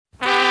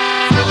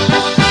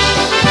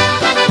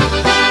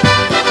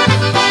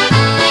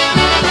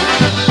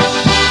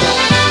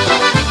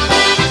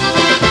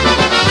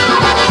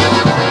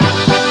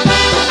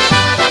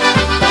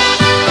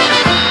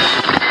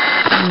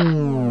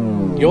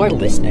You're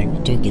listening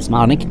to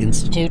Gizmonic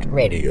Institute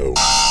Radio.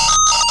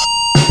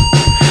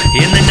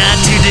 In the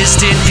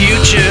not-too-distant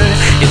future,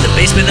 in the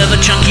basement of a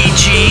Chuck E.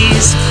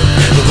 Cheese,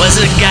 there was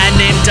a guy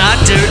named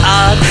Dr.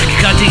 Odd,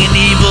 concocting an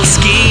evil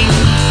scheme.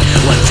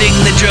 One thing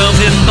that drove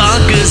him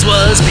bonkers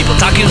was people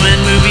talking when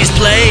movies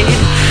played.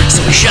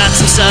 So he shot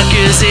some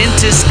suckers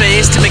into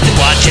space to make them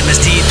watch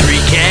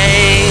MST3K.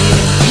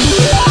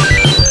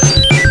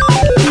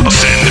 I'll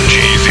send them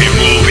cheesy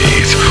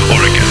movies,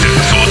 or I guess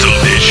episodes of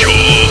this show.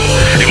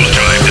 It will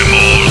drive them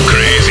all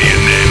crazy,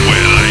 and then,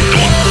 well,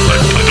 I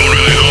don't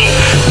really know.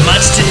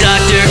 Much to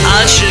Dr.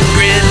 Odd's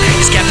chagrin,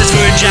 his captains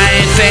were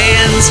giant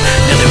fans.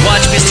 Now they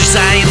watch Mr.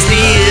 Science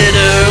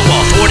Theater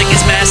while thwarting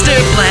his master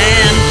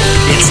plan.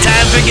 It's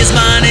time for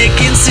Gizmonic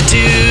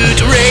Institute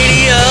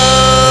Radio.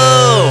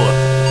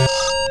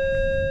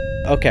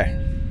 Okay,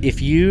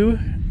 if you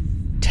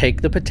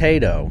take the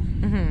potato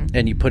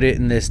and you put it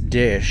in this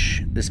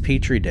dish, this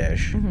petri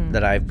dish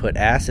that I've put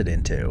acid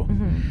into,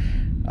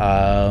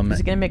 Is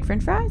it gonna make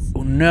French fries?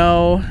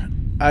 no,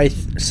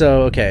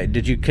 okay.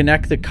 Did you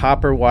connect the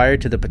copper wire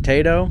to the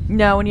potato?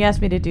 No, when you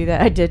asked me to do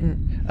that, I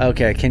didn't.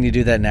 Okay, can you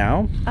do that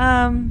now?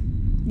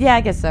 Yeah,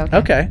 I guess so.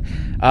 Okay,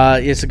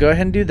 yeah. So go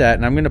ahead and do that,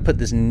 and I'm gonna put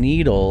this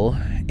needle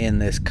in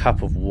this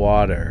cup of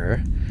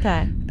water,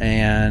 Okay.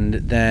 and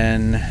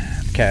then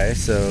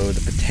so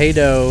the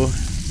potato,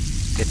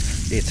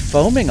 it's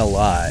foaming a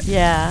lot.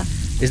 Yeah.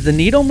 Is the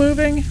needle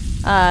moving?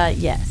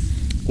 Yes.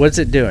 What's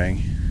it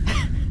doing?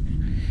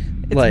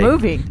 It's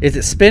moving. Is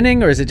it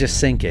spinning or is it just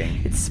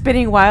sinking? It's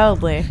spinning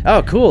wildly.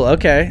 Oh, cool.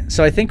 Okay.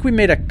 So I think we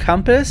made a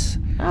compass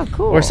Oh,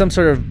 cool. or some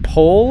sort of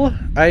pole.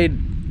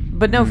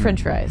 But no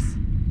French fries.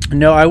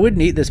 No, I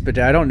wouldn't eat this, but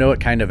I don't know what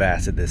kind of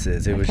acid this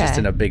is. It was just Okay.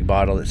 in a big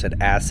bottle that said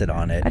acid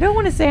on it. I don't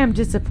want to say I'm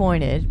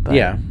disappointed, but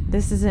Yeah.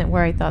 this isn't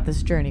where I thought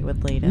this journey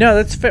would lead us. No,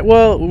 that's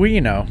well,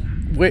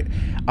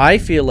 I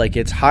feel like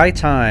it's high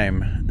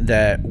time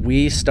that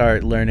we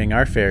start learning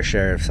our fair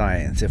share of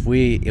science. If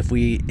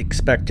we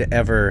expect to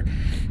ever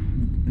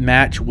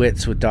match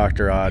wits with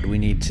Dr. Odd, we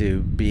need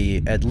to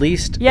be at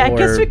least Yeah, I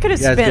guess we could have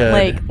as spent good,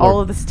 like or- all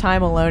of this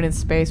time alone in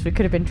space. We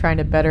could have been trying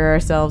to better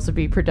ourselves to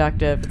be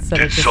productive instead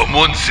Did of just.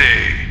 someone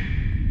say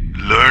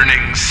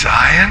learning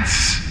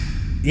science?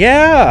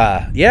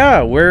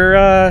 Yeah,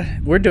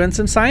 we're doing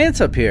some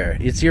science up here.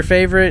 It's your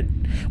favorite.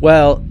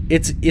 Well,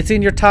 it's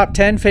in your top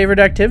 10 favorite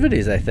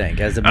activities, I think,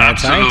 as a mad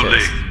Absolutely.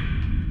 scientist.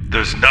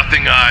 There's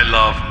nothing I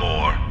love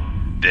more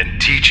than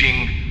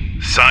teaching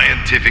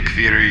scientific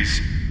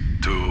theories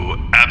to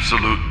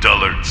absolute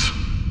dullards.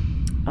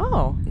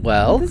 Oh.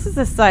 Well, This is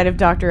a side of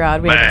Dr.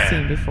 Odd we Man. haven't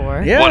seen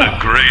before. Yeah. What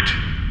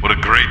a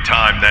great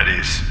time that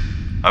is.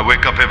 I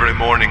wake up every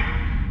morning,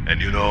 and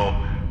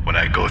when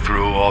I go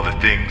through all the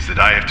things that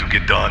I have to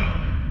get done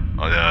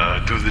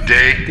through the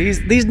day,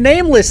 these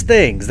nameless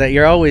things that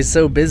you're always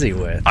so busy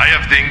with. I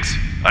have things.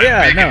 I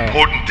Yeah, have big no.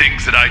 important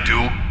things that I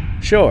do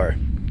Sure.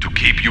 to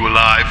keep you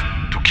alive,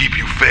 to keep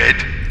you fed.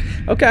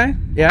 Okay.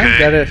 Yeah.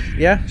 Okay.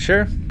 Yeah.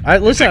 Sure.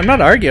 Listen. I'm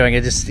not arguing. I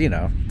just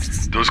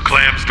Those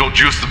clams don't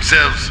juice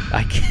themselves.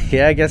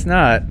 I guess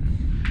not.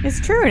 It's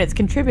true, and it's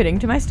contributing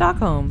to my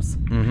Stockholms.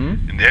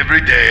 And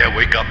every day I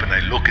wake up and I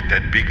look at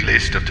that big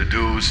list of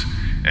to-dos,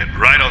 and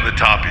right on the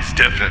top is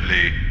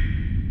definitely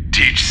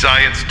teach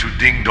science to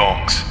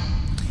ding-dongs.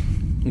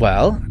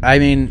 Well, I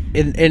mean,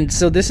 and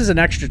so this is an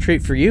extra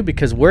treat for you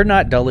because we're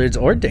not dullards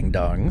or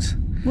ding-dongs.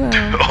 Well,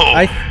 Oh,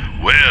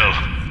 well,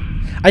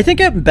 I think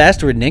at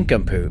best we're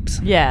nincompoops.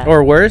 Yeah.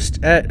 Or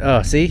worst at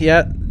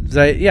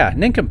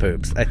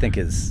nincompoops. I think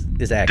is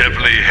accurate.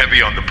 definitely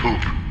heavy on the poop.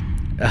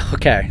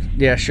 Okay.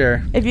 Yeah.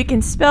 Sure. if you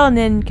can spell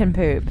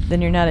nincompoop,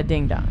 then you're not a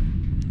ding dong.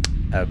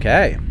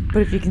 Okay.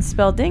 But if you can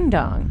spell ding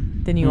dong,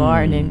 then you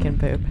are a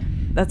nincompoop.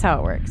 That's how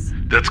it works.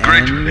 That's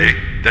great, Renee.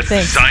 That's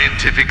Thanks.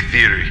 scientific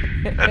theory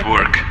at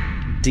work.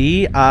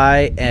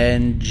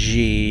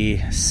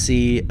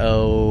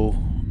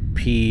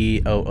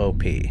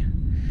 DINGCOPOOP.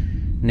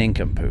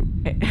 Nincompoop.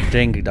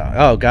 Ding dong.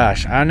 Oh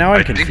gosh. Now I'm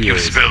I think you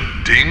confused. spelled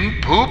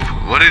ding poop.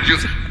 What did you?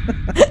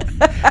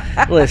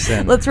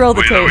 Listen. Let's roll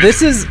the Wait, tape.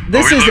 This are we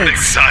isn't. learning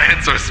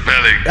science or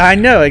spelling? I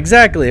know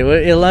exactly.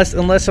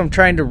 Unless I'm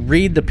trying to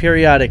read the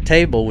periodic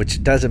table,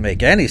 which doesn't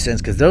make any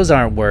sense because those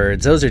aren't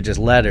words; those are just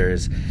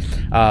letters.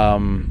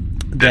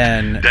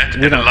 Then That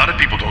we and a don't- lot of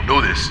people don't know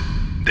this.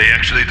 They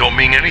actually don't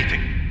mean anything.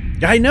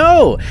 I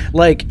know,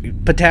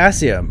 like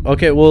potassium.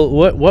 Okay, well,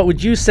 what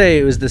would you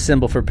say was the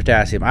symbol for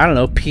potassium? I don't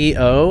know.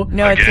 PO.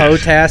 No, it's guess.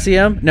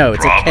 Potassium. No,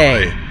 it's Probably.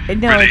 a K.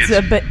 No, Really, it's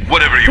a but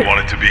whatever you want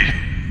it to be.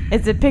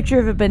 it's a picture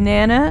of a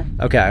banana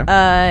Okay.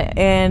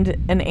 and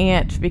an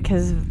ant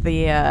because of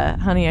the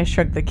Honey I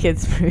Shrunk the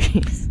Kids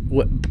movies.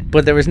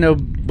 But there was no.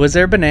 Was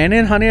there a banana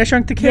in Honey I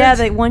Shrunk the Kids? Yeah,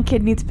 that one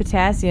kid needs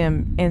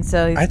potassium, and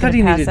so he's I thought gonna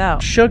he pass needed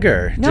out.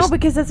 sugar. No, Just-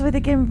 because that's why they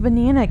give him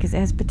banana because it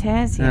has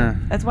potassium. Yeah.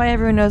 That's why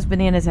everyone knows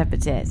bananas have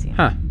potassium.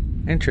 Huh.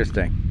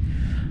 Interesting.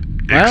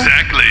 Well-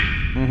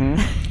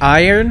 Exactly.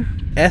 Iron.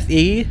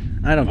 Fe.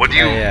 I don't. What do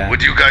you yeah. What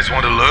do you guys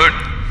want to learn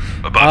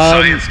about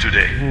science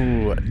today?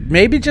 Ooh,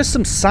 maybe just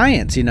some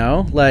science,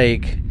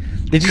 like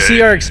Did you Okay.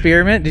 see our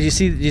experiment? Did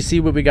you see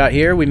what we got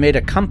here? We made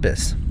a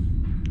compass.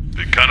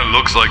 It kind of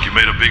looks like you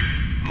made a big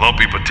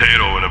lumpy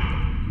potato in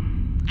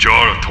a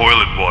jar of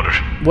toilet water.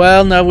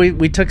 Well, no,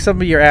 we took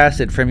some of your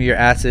acid from your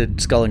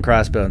acid skull and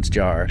crossbones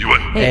jar. You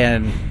what?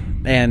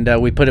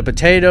 And we put a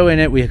potato in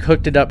it. We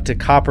hooked it up to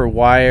copper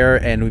wire,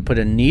 and we put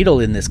a needle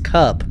in this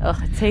cup. Ugh,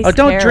 it tastes Oh,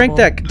 don't drink terrible.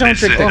 that! Don't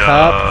Listen, drink the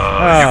cup.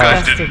 you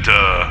guys Disgusting.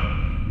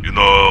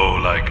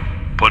 didn't, like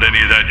put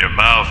any of that in your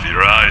mouth,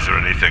 your eyes, or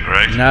anything,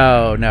 right?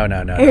 No.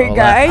 Hey, Well,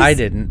 guys. I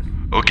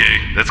didn't. Okay,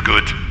 that's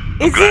good.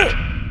 I'm Is glad.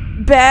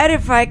 it bad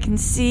if I can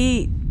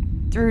see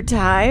through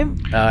time?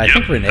 I Yep,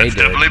 think Renee that's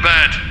did. definitely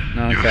bad.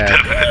 You've Okay.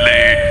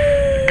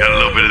 definitely got a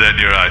little bit of that in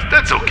your eyes.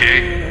 That's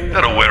okay.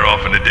 That'll wear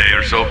off in a day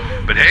or so.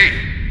 But hey,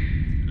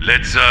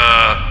 let's,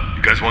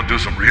 you guys want to do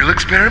some real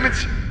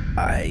experiments?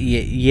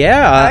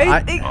 Yeah. I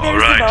think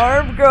there's Alright. an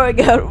arm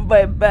growing out of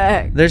my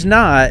back. There's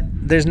not.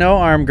 There's no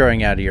arm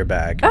growing out of your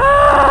back.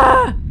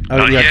 Ah! Oh,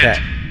 Not yeah, yet.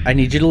 okay. I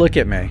need you to look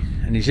at me.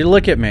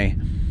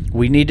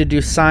 We need to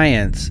do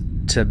science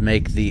to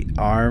make the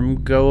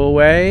arm go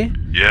away.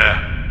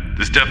 Yeah.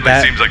 This definitely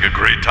That- seems like a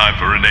great time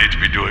for Renee to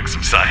be doing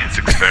some science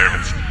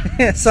experiments.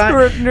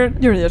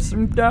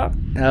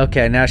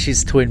 Okay, now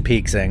she's Twin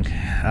Peaksing.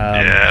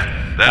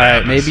 Yeah, that All right,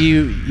 happens. maybe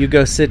you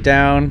go sit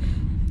down.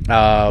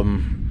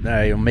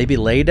 Maybe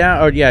lay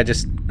down. Or yeah,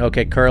 just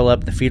okay. Curl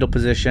up in the fetal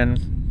position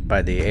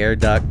by the air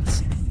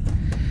ducts.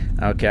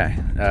 Okay.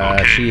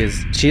 Okay. She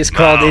is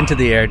crawled Now- into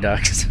the air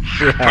ducts.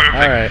 Yeah, Perfect.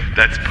 all right.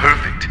 That's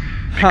perfect.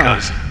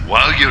 Because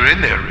while you're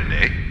in there,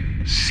 Renee,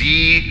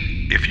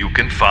 see if you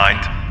can find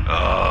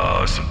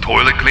some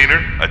toilet cleaner.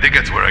 I think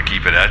that's where I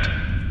keep it at.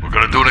 We're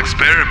gonna do an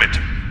experiment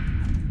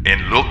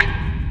and look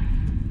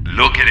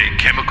at a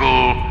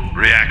chemical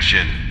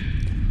reaction.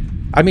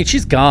 I mean,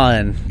 she's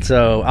gone,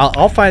 so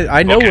I'll find.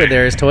 I know Okay. where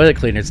there is toilet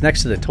cleaner. It's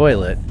next to the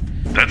toilet.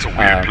 That's a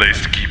weird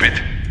place to keep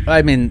it.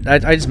 I mean, I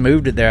just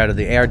moved it there out of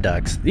the air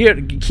ducts.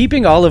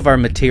 Keeping all of our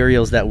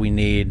materials that we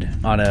need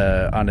on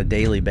a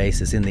daily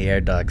basis in the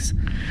air ducts.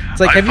 It's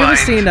like, I have you ever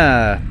find- seen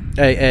a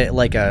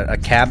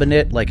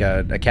cabinet, like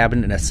a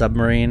cabinet in a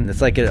submarine?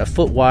 It's like a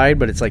foot wide,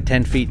 but it's like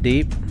 10 feet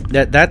deep.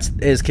 That's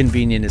as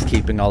convenient as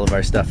keeping all of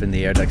our stuff in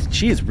the air ducts.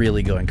 She is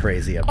really going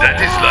crazy up That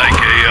there. is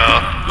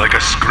like a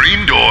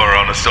screen door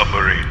on a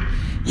submarine.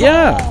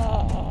 Yeah.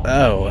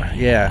 Oh,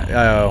 yeah.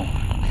 Oh.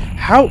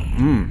 How?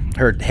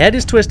 Her head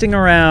is twisting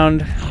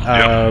around.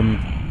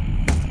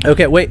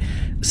 Okay, wait.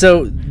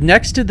 So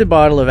next to the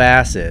bottle of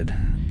acid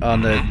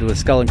on the with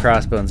skull and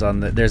crossbones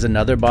there's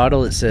another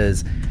bottle. It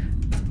says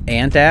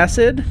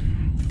antacid.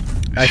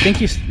 I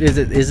think is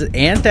it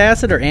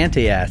antacid or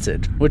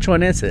anti-acid? Which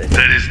one is it?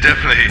 That is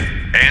definitely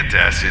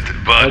antacid,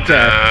 but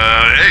Okay.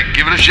 hey,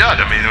 give it a shot.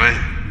 I mean,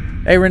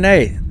 Hey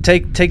Renee,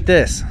 take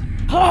this.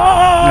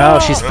 No,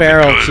 she's That'd be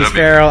feral. good. She's That'd be-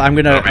 feral. I'm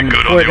gonna that'd be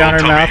good pour on it the down her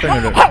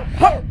old mouth.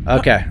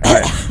 Okay, all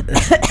right.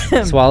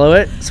 Swallow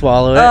it.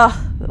 Ugh,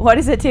 why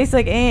does it taste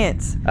like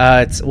ants?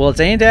 It's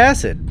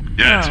antacid.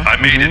 yes, Oh. I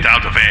made it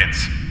out of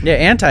ants. Yeah,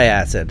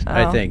 anti-acid.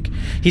 I Oh. think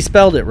he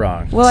spelled it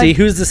wrong. Well, See,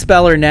 who's the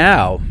speller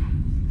now?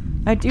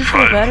 I do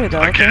feel better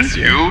though. I guess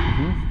thank you,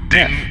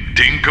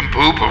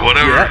 Dinkumpoop or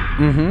whatever.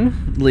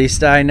 At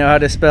least I know how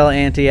to spell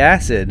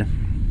anti-acid.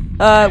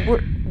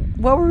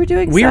 What were we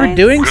doing? We were Science?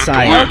 doing We're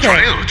science.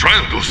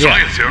 trying to do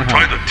science here. I'm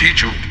trying to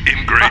teach you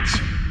in grades.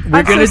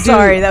 I'm so gonna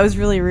sorry. That was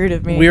really rude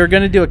of me. We were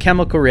going to do a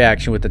chemical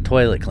reaction with the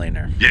toilet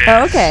cleaner. Yes.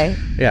 Oh, okay.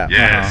 Yeah.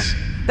 Yes.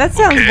 That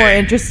sounds Okay. more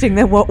interesting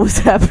than what was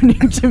happening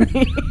to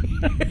me.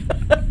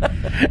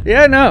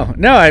 Yeah. No.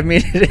 I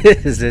mean, it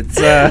is. It's.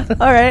 all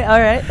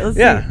right. Let's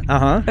Yeah.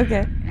 see.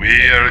 Okay.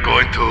 We are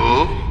going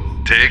to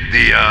take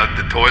the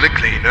toilet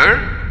cleaner.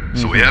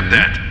 So we have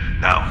that.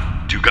 Now,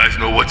 do you guys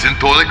know what's in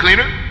toilet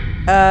cleaner?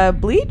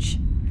 Bleach?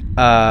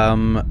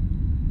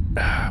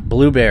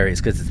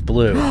 Blueberries because it's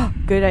blue.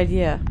 Good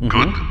idea.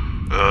 Good.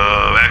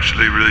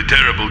 Actually, really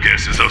terrible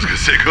guesses. I was gonna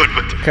say good,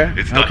 but Okay,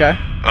 it's not. okay.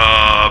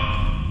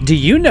 Do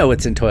you know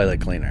what's in toilet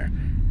cleaner?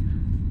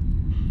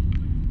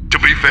 To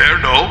be fair,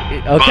 no.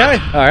 Okay.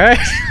 but All right.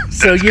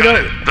 So that's you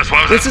kinda- don't. That's why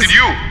I was this asking is-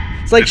 you.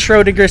 It's like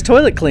Schrodinger's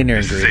toilet cleaner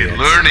This is a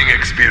ingredients. learning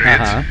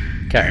experience.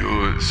 Okay.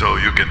 So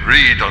you can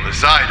read on the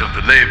side of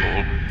the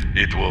label.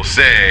 It will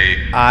say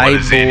what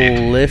is in it.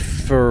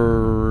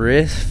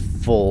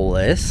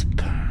 Iboliferisfolisp.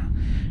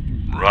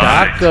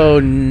 Right.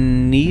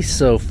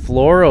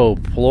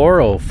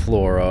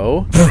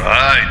 Daconisofluorofluoro.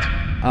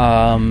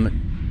 Right.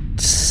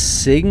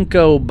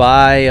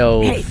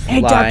 Syncobio.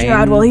 Hey, Dr.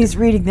 Odd, while he's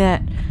reading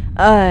that,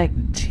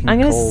 I'm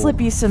gonna slip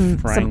you some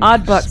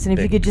odd bucks, and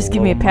if you could just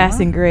give me a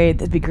passing grade,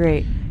 that'd be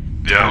great.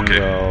 Yeah. Okay.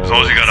 As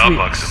long as you got Sweet.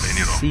 outbucks, I mean,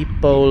 you know.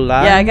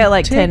 Cipollante. Yeah, I got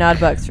like 10 odd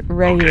bucks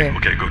right Okay. here.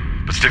 Okay. Good.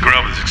 But stick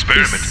around with this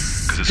experiment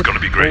because it's gonna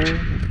be great.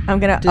 I'm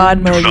gonna odd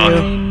Do mode not,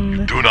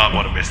 you. do not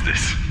want to miss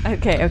this.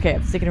 Okay,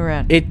 I'm sticking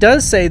around. It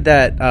does say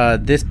that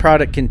this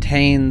product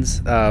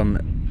contains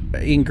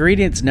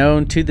ingredients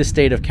known to the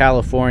state of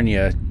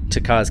California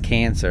to cause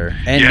cancer,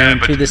 and Yeah, known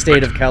but- to the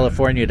state but of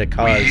California to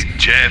cause.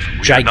 Jeff,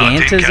 we are not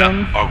in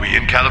gigantism? Are we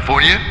in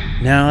California?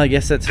 No, I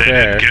guess that's Then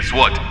fair. guess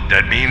what?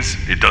 That means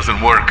it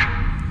doesn't work.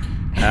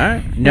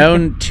 right.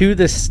 Known to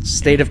the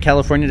state of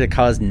California to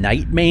cause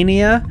night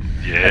mania.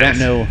 Yes. I don't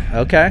know.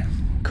 Okay.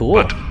 Cool.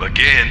 But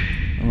again,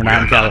 We're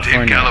not in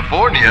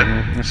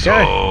California, Okay.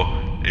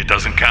 so it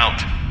doesn't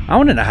count. I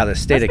want to know how the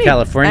state of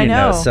California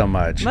knows so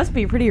much. It must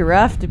be pretty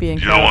rough to be in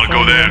You don't want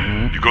California. to go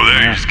there. You go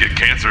there, you just get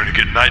cancer and you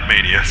get night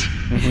manias.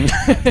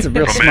 It's a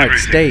real From smart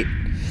everything. state.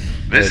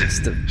 Listen, It's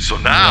the so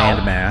now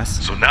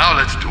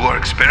let's do our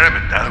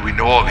experiment. Now that we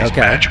know all these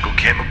Okay. magical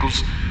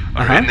chemicals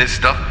are in this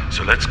stuff,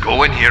 so let's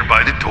go in here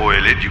by the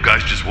toilet. You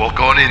guys just walk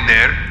on in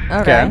there.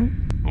 Okay.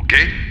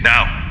 Okay?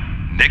 Now,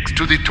 next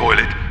to the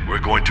toilet, we're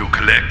going to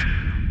collect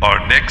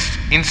our next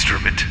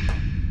instrument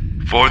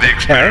for the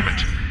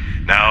experiment.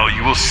 Now,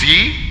 you will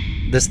see...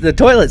 This the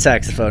toilet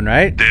saxophone,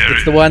 right? There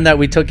It's it the is. one that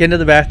we took into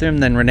the bathroom,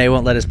 then Renee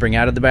won't let us bring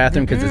out of the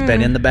bathroom because it's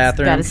been in the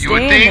bathroom. gotta You would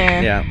Stay in think,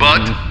 there. Yeah.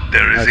 but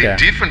there is Okay. a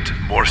different,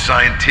 more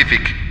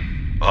scientific,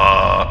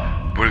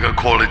 we're going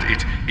to call it,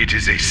 it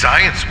is a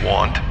science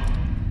wand.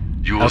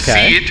 You will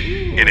Okay. see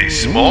it in a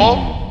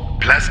small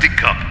plastic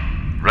cup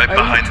right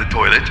behind the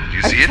toilet. You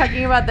Are see you it?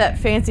 talking about that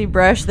fancy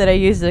brush that I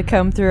use to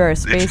comb through our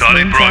space It's not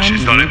a brush, moonshine?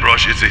 it's not a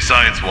brush, it's a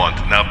science wand.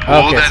 Now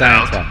pull Okay, that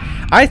science out. one.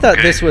 I thought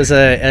Okay. this was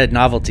a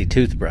novelty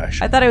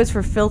toothbrush. I thought it was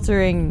for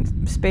filtering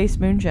space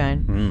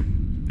moonshine.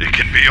 It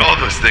can be all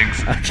those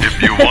things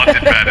if you want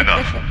it bad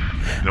enough.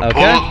 Now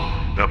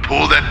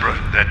pull the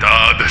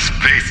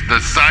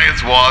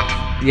science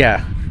wand.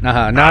 Yeah. Not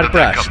out a of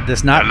that brush. cup.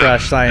 This not Now look,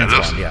 brush science now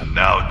one. listen. Yeah.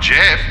 Now,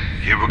 Jeff,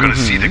 here we're going to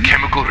see the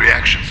chemical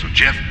reaction. So,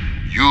 Jeff,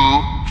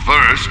 you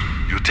first,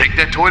 you take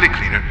that toilet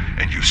cleaner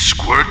and you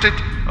squirt it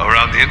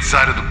around the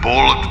inside of the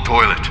bowl of the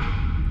toilet.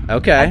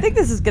 Okay. I think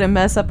this is gonna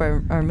mess up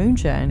our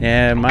moonshine.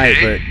 Yeah, it might,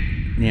 Okay.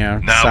 but Now,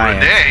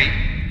 science. Renee,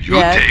 you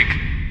Yeah. take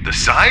the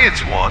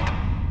science wand,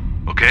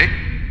 okay?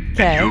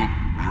 Okay. And you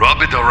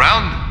rub it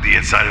around the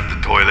inside of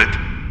the toilet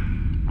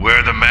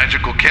where the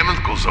magical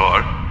chemicals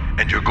are,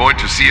 and you're going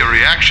to see a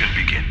reaction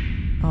begin.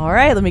 All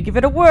right, let me give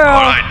it a whirl.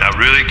 All right, now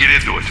really get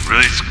into it.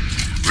 Really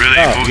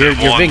Oh, move you're that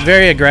being wand.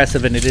 very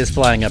aggressive, and it is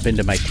flying up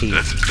into my teeth.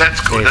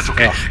 That's good. That's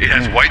okay. Oh. It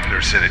has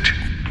whiteners in it.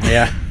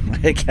 Yeah,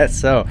 I guess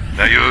so.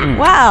 Now you.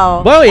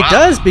 Wow. Well, it Wow.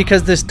 does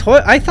because this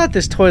toilet. I thought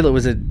this toilet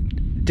was a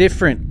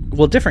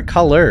different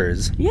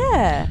colors.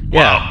 Yeah.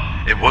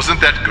 Wow. It wasn't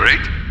that great.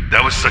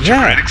 That was such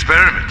Yeah. a great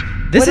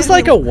experiment. This What is did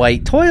like we- a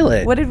white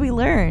toilet. What did we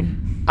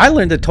learn? I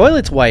learned the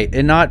toilet's white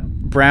and not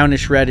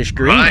brownish, reddish,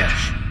 greenish.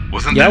 Right.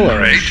 Wasn't that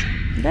Yellowish.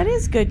 great? That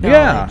is good Yeah.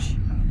 knowledge.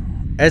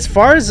 As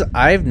far as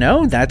I've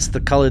known, that's the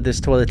color this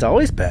toilet's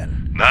always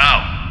been.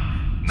 Now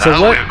So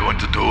what- we're going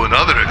to do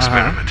another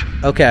experiment.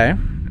 Okay.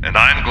 And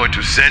I'm going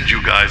to send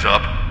you guys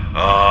up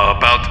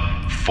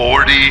about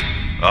 40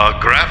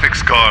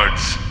 graphics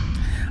cards.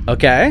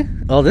 Okay.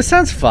 Well, this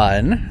sounds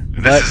fun.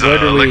 This is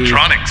what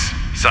electronics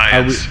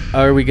science.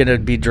 Are we going to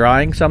be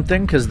drawing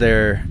something because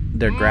they're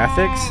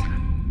graphics?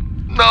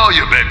 No,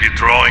 you may be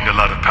drawing a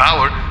lot of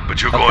power,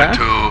 but you're going Okay.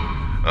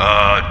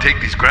 to take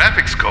these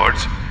graphics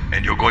cards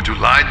and you're going to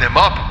line them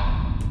up.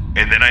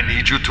 And then I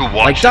need you to watch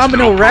Like this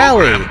Domino little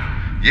Rally.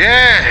 program.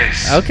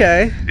 Yes.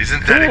 Okay.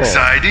 Isn't that Cool.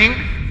 exciting?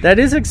 That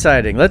is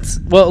exciting. Let's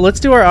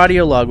do our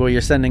audio log while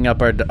you're sending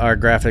up our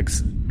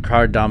graphics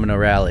card domino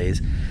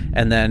rallies,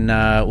 and then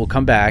we'll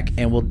come back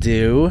and we'll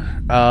do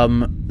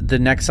the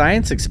next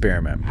science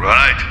experiment.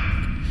 Right.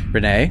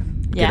 Renee,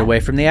 get Yeah. away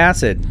from the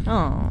acid.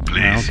 Oh.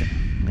 Please. Okay.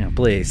 Yeah,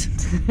 please.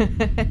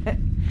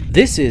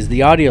 This is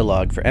the audio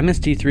log for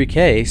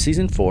MST3K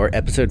Season 4,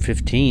 Episode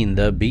 15,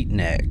 The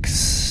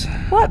Beatniks.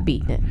 What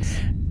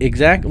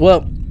beatniks?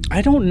 Well,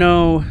 I don't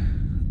know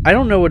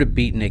what a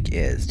beatnik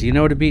is. Do you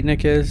know what a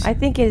beatnik is? I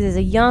think it is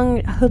a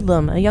young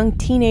hoodlum, a young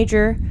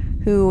teenager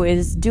who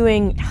is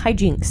doing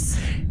hijinks.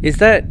 Is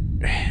that...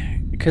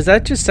 Because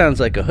that just sounds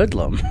like a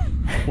hoodlum.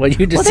 What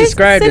you just Well,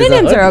 described as a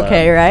synonyms hoodlum. are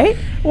okay, right?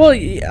 Well,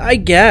 I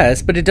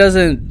guess, but it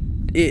doesn't...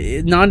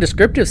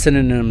 non-descriptive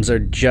synonyms are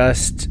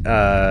just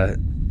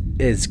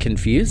is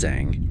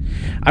confusing.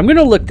 I'm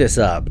gonna look this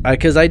up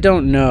because I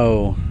don't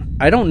know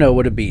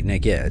what a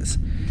beatnik is.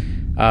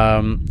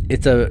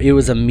 It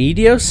was a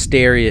media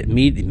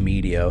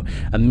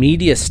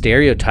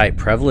stereotype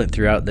prevalent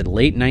throughout the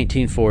late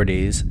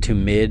 1940s to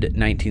mid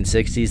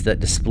 1960s that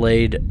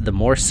displayed the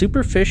more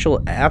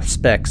superficial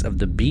aspects of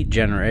the beat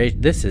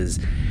generation. This is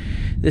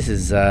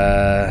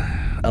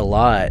a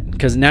lot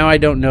because now I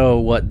don't know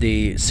what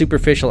the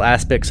superficial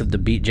aspects of the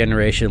beat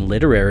generation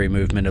literary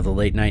movement of the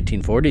late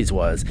 1940s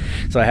was,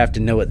 so I have to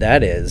know what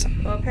that is.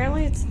 Well,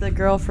 apparently it's the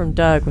girl from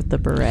Doug with the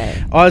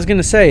beret. Oh, I was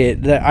gonna say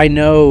that I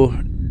know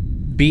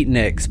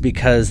beatniks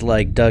because,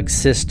 like, Doug's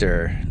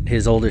sister,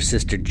 his older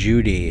sister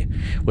Judy,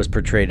 was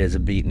portrayed as a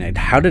beatnik.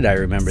 How did I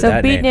remember So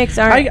that name?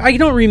 beatniks aren't- I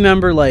don't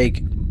remember,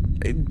 like,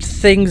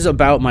 things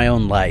about my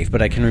own life,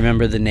 but I can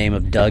remember the name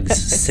of Doug's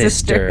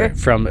sister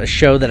from a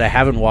show that I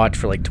haven't watched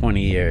for like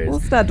 20 years.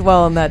 Let's not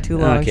dwell on that too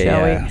long,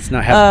 shall we? Let's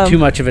not have too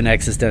much of an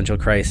existential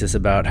crisis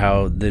about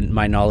how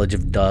my knowledge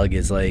of Doug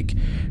is like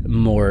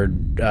more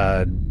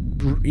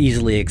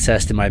easily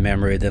accessed in my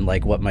memory than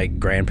like what my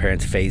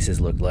grandparents'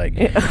 faces look like.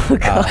 Oh,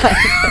 God.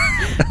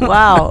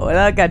 Wow,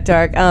 that got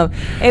dark.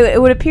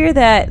 It would appear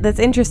that's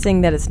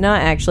interesting that it's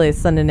not actually a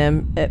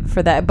synonym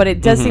for that, but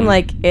it does seem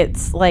like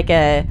it's like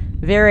a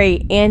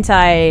very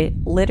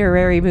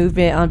anti-literary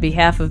movement on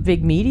behalf of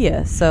big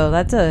media. So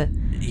that's a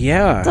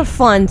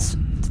fun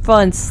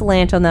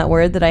slant on that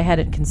word that I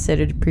hadn't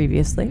considered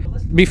previously.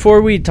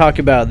 Before we talk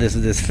about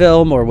this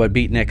film or what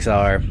beatniks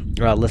are,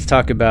 let's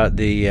talk about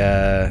the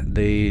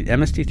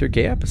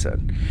MST3K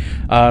episode.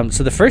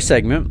 So the first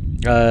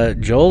segment,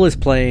 Joel is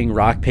playing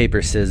rock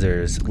paper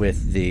scissors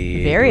with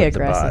the very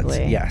aggressively.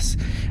 The bots. Yes,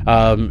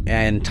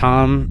 and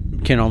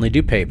Tom can only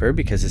do paper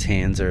because his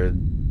hands are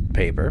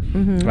paper.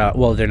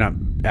 Well, they're not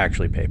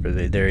actually paper.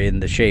 They're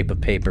in the shape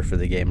of paper for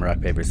the game rock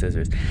paper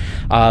scissors.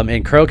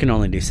 And Crow can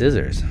only do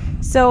scissors.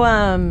 So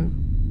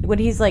when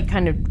he's like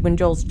when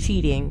Joel's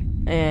cheating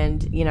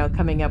and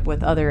coming up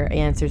with other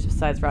answers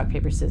besides rock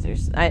paper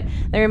scissors, that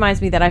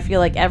reminds me that I feel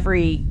like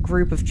every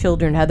group of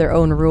children had their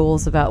own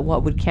rules about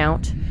what would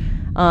count.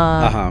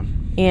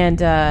 And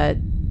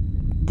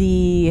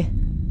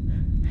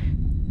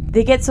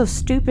they get so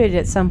stupid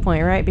at some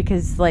point, right?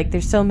 Because like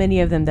there's so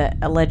many of them that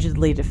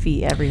allegedly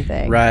defeat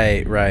everything.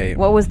 Right.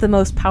 What was the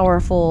most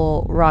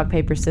powerful rock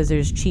paper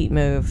scissors cheat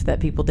move that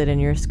people did in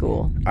your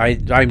school?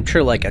 I'm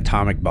sure like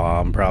atomic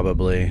bomb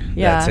probably.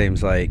 Yeah. That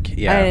seems like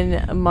And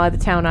the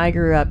town I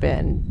grew up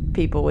in,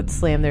 people would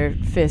slam their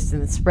fists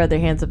and spread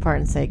their hands apart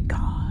and say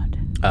God.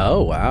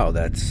 Oh wow,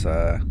 that's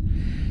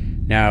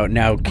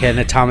now can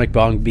atomic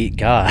bomb beat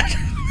God?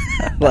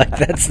 Like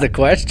that's the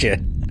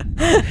question.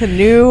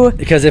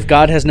 Because if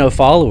God has no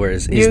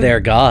followers, is there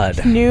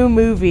God? New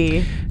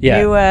movie.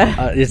 Yeah.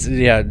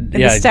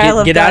 The style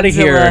of get Godzilla. Out of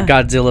here,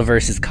 Godzilla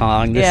versus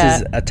Kong.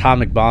 This is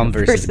atomic bomb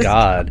versus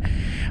God.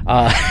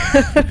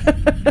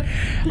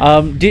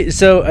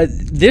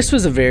 This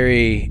was a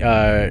very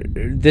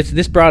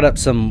this brought up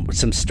some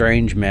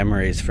strange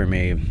memories for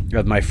me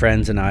of my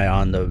friends and I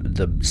on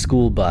the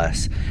school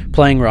bus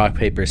playing rock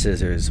paper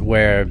scissors,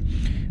 where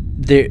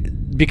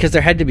because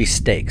there had to be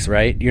stakes,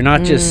 right? You're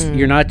not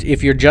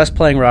if you're just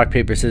playing rock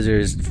paper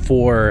scissors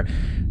for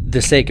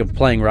the sake of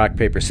playing rock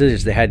paper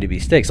scissors, there had to be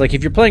stakes. Like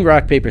if you're playing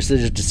rock paper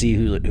scissors to see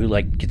who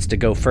like gets to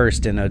go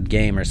first in a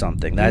game or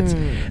something,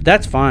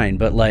 that's fine.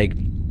 But like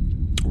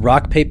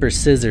rock paper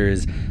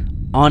scissors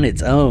on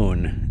its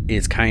own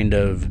is kind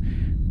of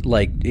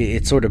like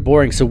it's sort of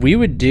boring. So we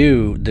would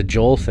do the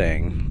Joel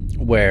thing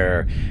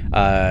where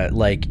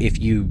like if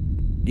you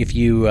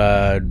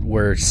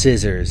were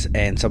scissors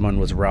and someone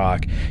was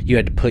rock, you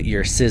had to put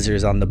your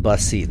scissors on the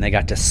bus seat and they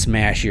got to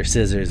smash your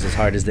scissors as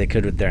hard as they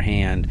could with their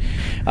hand.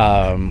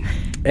 And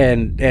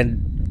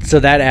so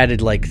that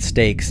added like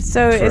stakes.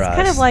 So it's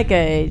kind of like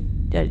a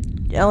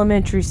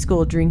elementary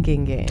school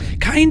drinking game.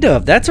 Kind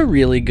of. That's a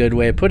really good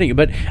way of putting it.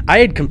 But I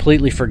had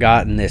completely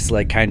forgotten this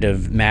like kind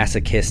of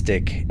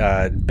masochistic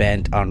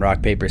bent on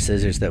rock paper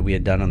scissors that we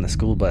had done on the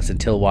school bus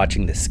until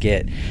watching the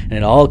skit, and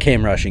it all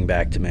came rushing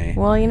back to me.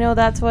 Well,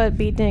 that's what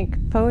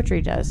beatnik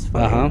poetry does for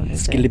you.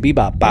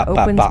 Skillibee-bop, bop, it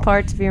bop, opens bop.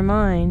 parts of your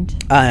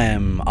mind.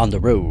 I'm on the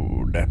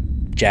road,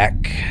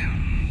 Jack.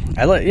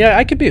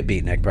 I could be a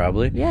beatnik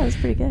probably. Yeah, that's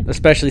pretty good.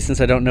 Especially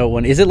since I don't know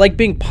one. Is it like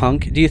being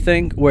punk, do you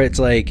think? Where it's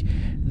like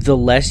the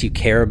less you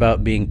care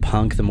about being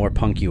punk, the more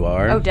punk you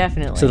are? Oh,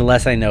 definitely. So the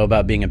less I know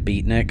about being a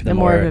beatnik, the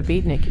more of a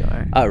beatnik you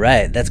are. All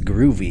right, that's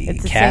groovy.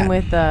 It's the same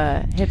with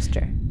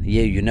hipster.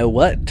 Yeah, you know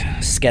what?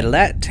 Scatter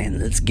that, and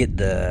let's get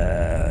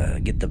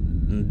the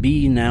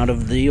bean out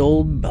of the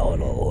old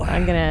bottle.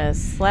 I'm gonna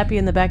slap you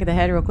in the back of the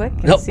head real quick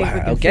and see if we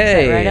can fix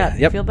that right up.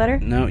 Yep. Feel better?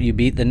 No, you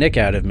beat the nick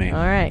out of me.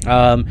 All right.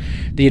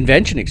 The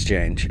invention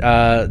exchange.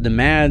 The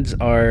Mads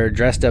are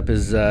dressed up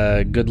as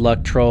good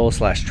luck troll /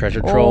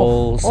 treasure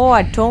trolls. Oh,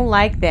 I don't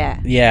like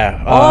that.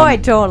 Yeah. I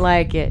don't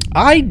like it.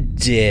 I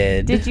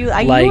did. Did you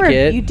like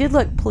it? You did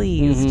look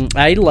pleased. Mm-hmm.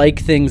 I like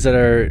things that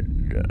are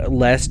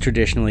less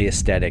traditionally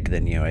aesthetic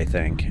than you, I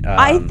think.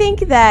 I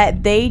think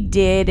that they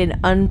did an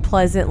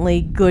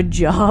unpleasantly good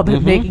job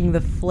of making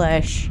the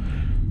flesh.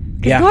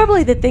 Because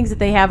normally the things that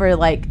they have are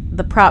like,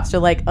 the props are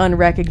like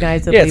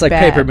unrecognizably bad. Yeah, it's like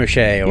paper mache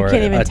or you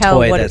can't even a tell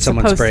toy what that it's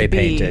someone supposed spray to be.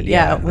 painted.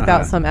 Yeah,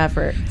 without some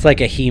effort. It's like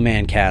a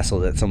He-Man castle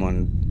that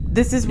someone...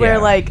 This is where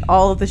like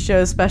all of the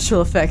show's special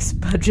effects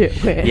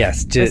budget went.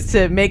 Yes, just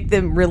to make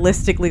them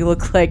realistically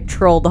look like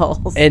troll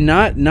dolls. And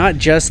not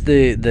just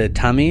the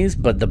tummies,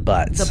 but the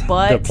butts. The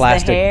butts, the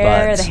plastic the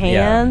hair, butts. the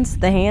hands. Yeah.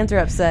 The hands are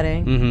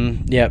upsetting.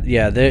 Mm-hmm.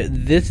 Yeah.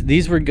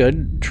 These were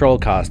good troll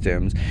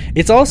costumes.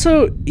 It's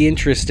also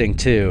interesting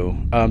too,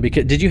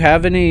 because did you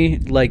have any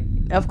like?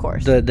 Of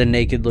course. The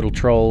naked little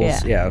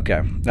trolls. Yeah.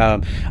 Okay.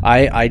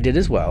 I did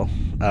as well.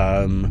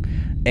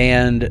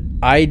 And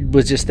I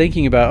was just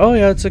thinking about,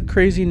 it's a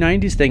crazy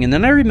 90s thing. And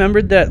then I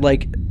remembered that,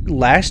 like,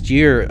 last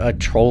year a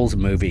Trolls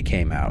movie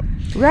came out.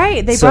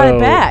 Right, they brought it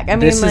back. I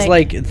mean, this is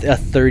like a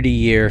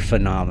 30-year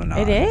phenomenon.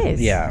 It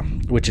is. Yeah,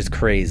 which is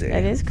crazy.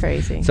 It is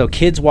crazy. So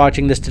kids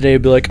watching this today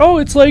would be like, "Oh,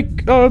 it's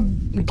like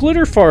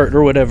glitter fart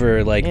or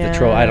whatever." Like the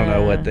troll. I don't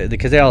know what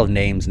because they all have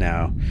names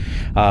now,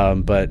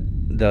 but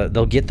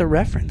they'll get the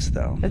reference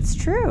though. It's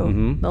true.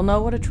 Mm-hmm. They'll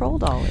know what a troll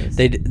doll is.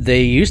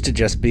 They used to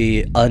just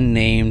be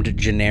unnamed,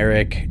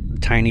 generic,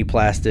 tiny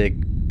plastic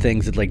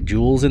things with like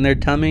jewels in their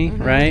tummy,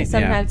 right?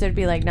 Sometimes there'd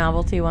be like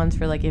novelty ones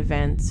for like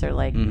events or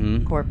like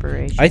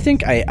corporations. I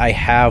think I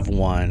have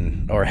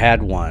one or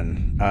had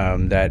one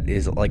that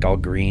is like all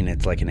green.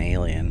 It's like an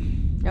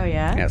alien. Oh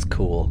yeah? That's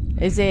cool.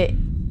 Is it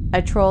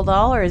a troll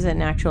doll or is it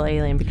an actual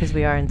alien because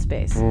we are in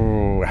space?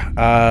 Ooh,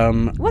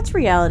 What's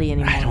reality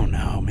anymore? I don't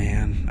know,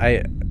 man.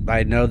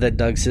 I know that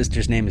Doug's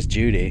sister's name is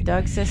Judy.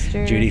 Doug's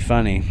sister? Judy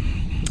Funny.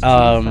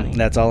 Funny.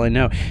 That's all I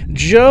know.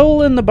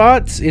 Joel and the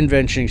Bot's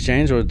invention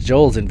exchange, or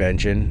Joel's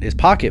invention, is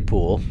Pocket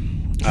Pool,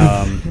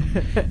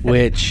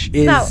 which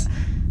is...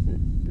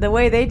 The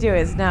way they do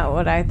it is not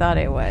what I thought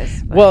it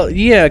was. Well,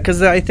 yeah,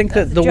 because I think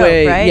that the joke,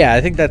 way... right? Yeah,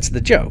 I think that's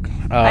the joke.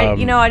 I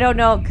don't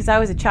know, because I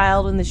was a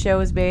child when the show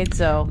was made,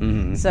 so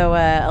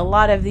a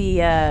lot of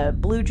the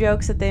blue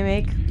jokes that they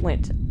make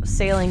went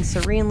sailing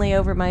serenely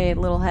over my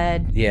little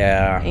head.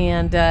 Yeah.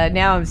 And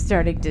now I'm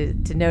starting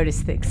to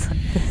notice things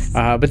like this.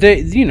 But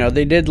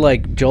they did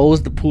like Joel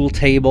was the pool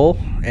table,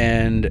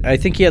 and I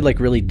think he had like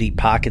really deep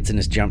pockets in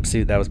his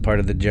jumpsuit. That was part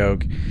of the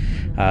joke.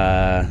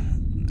 Yeah,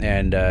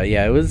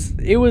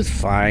 it was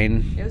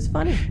fine. It was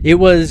funny. It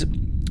was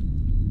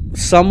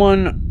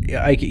someone,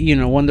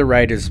 one of the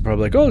writers was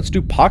probably like, "Oh, let's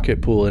do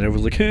Pocket Pool," and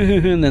everyone's like,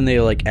 and then they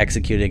were like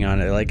executing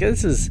on it. Like,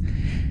 this is,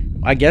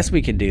 I guess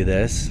we can do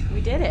this. We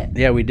did it.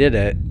 Yeah, we did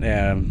it.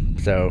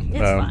 So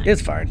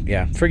it's fine.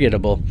 Yeah,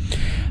 forgettable.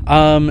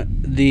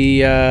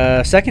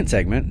 The second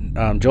segment,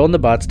 Joel and the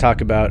Bots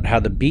talk about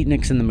how the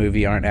beatniks in the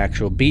movie aren't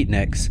actual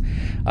beatniks.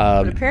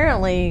 But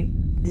apparently,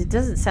 it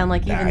doesn't sound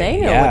like even they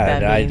know what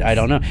that means. I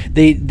don't know.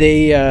 They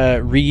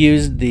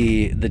reused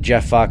the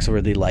Jeff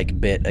Foxworthy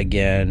like bit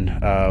again.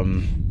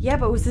 Yeah,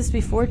 but was this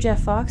before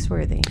Jeff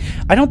Foxworthy?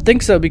 I don't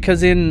think so,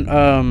 because in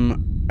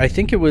I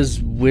think it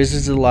was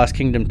Wizards of the Lost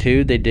Kingdom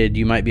 2, they did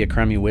You Might Be a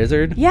Crummy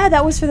Wizard. Yeah,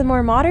 that was for the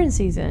more modern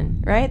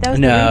season, right? That was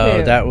the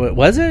reboot. reboot. That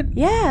was it?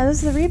 Yeah, that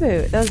was the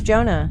reboot. That was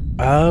Jonah.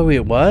 Oh,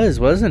 it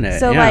was, wasn't it?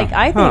 So,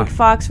 I think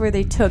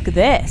Foxworthy took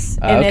this,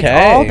 and it's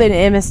all been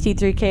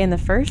MST3K in the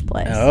first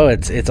place. Oh,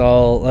 it's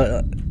all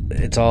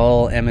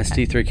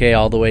MST3K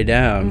all the way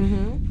down.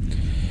 Mm-hmm.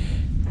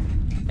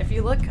 If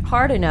you look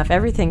hard enough,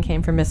 everything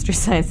came from Mystery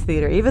Science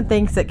Theater, even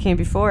things that came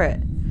before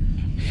it.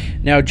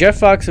 Now, Jeff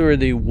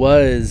Foxworthy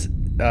was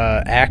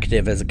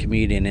active as a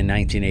comedian in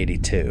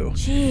 1982.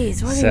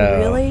 Jeez, was he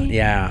really?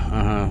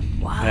 Yeah,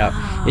 Wow. Yeah.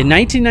 In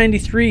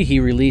 1993, he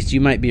released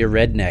You Might Be a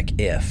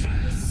Redneck If.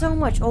 He's so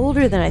much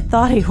older than I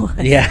thought he was.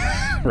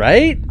 Yeah,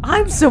 right?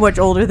 I'm so much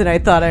older than I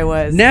thought I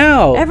was.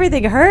 Now...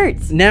 Everything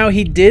hurts. Now,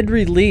 he did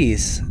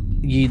release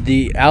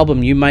the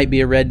album You Might Be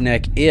a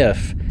Redneck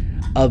If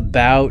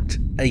about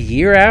a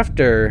year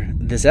after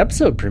this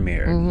episode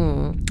premiered.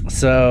 Mm-hmm.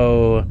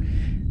 So...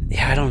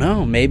 Yeah, I don't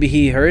know. Maybe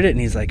he heard it and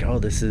he's like, "Oh,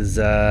 this is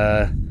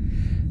what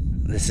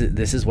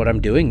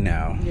I'm doing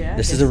now. Yeah,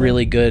 this is a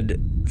really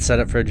good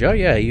setup for a joke."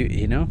 Yeah,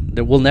 you know,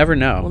 we'll never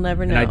know. We'll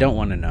never know. And I don't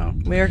want to know.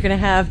 We're gonna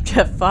have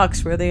Jeff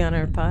Foxworthy on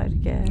our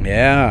podcast.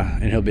 Yeah,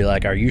 and he'll be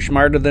like, "Are you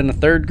smarter than a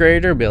third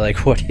grader?" I'll be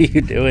like, "What are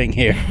you doing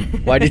here?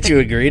 Why did you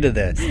agree to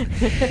this?"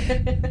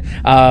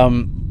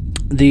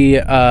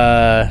 The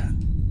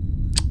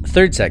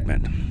third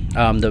segment.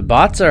 The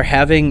Bots are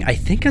having, I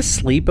think, a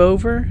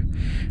sleepover.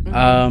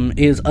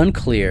 Is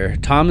unclear.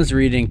 Tom is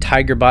reading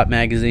Tiger Bot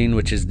magazine,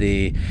 which is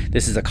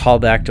this is a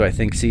callback to I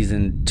think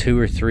season 2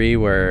 or 3,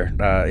 where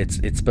it's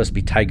supposed to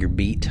be Tiger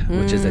Beat,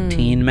 which is a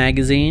teen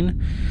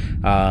magazine.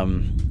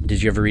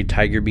 Did you ever read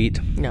Tiger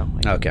Beat? No.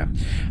 Okay,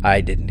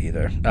 I didn't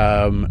either.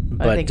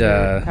 But I think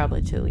you're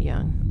probably too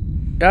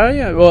young. Oh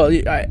yeah, well,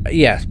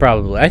 yes,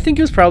 probably. I think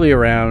it was probably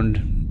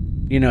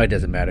around. It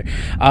doesn't matter.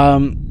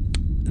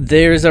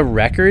 There's a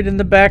record in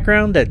the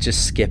background that's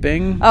just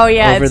skipping. Oh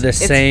yeah, over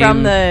it's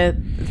from the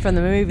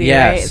movie,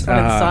 yes, right? It's one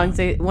of the songs,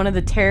 one of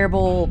the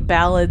terrible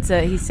ballads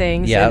that he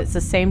sings. Yep. And it's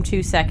the same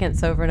 2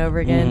 seconds over and over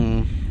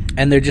again.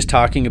 And they're just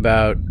talking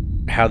about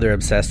how they're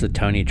obsessed with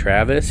Tony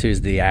Travis,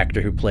 who's the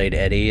actor who played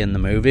Eddie in the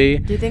movie.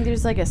 Do you think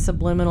there's like a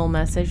subliminal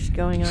message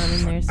going on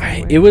in there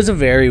somewhere? It was a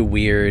very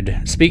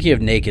weird. Speaking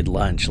of Naked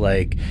Lunch,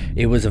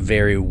 it was a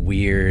very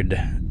weird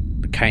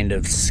kind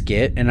of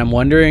skit, and I'm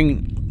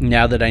wondering,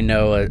 now that I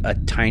know a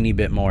tiny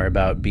bit more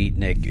about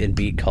beatnik and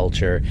beat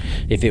culture,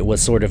 if it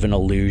was sort of an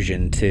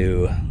allusion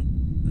to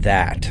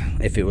that,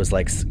 if it was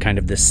like kind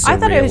of this surrealist... I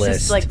thought it was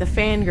just like the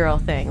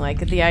fangirl thing, like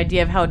the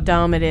idea of how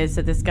dumb it is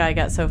that this guy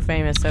got so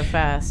famous so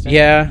fast.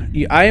 Yeah,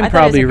 I am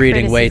probably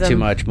reading way too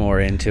much more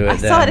into it. I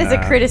saw it as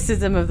a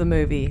criticism of the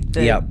movie,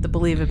 the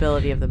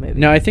believability of the movie.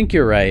 No, I think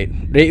you're right.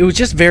 It was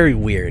just very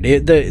weird.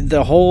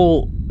 The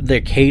whole the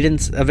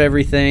cadence of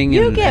everything.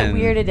 You get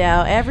weirded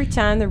out every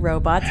time the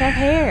robots have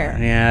hair.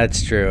 Yeah,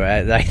 that's true.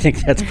 I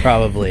think that's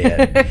probably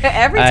it.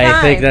 Every time.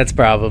 I think that's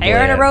probably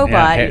hair on a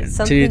robot. Yeah,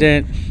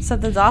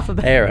 Something's off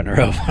about hair on a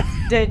robot.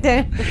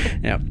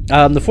 Yeah.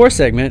 The fourth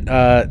segment,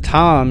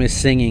 Tom is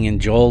singing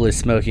and Joel is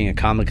smoking a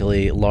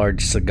comically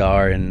large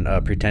cigar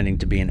and pretending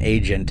to be an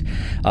agent.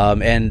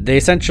 And they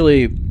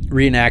essentially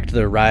reenact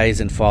the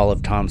rise and fall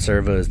of Tom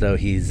Servo as though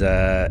he's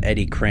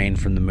Eddie Crane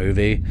from the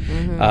movie.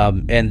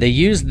 Mm-hmm. And they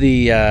use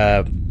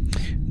the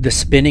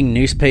spinning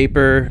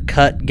newspaper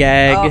cut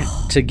gag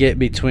to get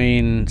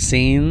between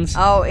scenes.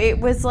 Oh, it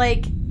was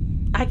like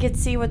I could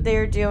see what they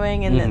were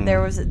doing, and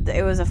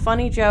it was a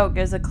funny joke.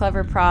 It was a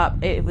clever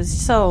prop. It was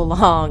so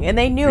long, and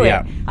they knew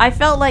it. I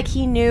felt like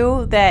he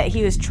knew that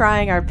he was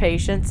trying our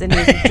patience, and he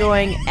was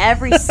enjoying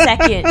every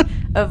second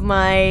of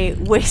my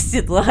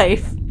wasted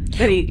life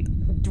that he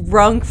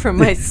wrung from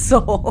my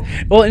soul.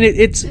 Well, and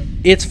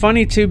it's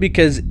funny too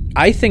because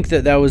I think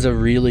that was a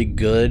really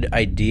good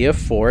idea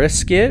for a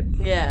skit.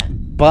 Yeah,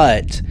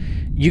 but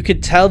you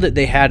could tell that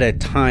they had a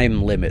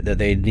time limit that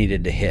they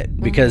needed to hit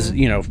because,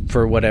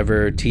 for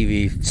whatever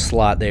TV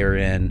slot they were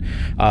in.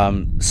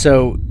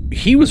 So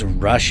he was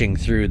rushing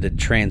through the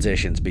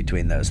transitions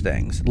between those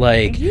things.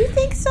 Like, you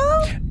think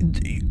so?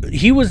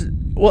 He was.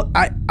 Well,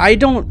 I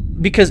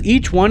don't, because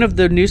each one of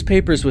the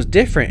newspapers was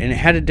different and it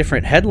had a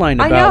different headline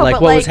about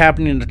what was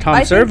happening to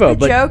Tom Servo. I think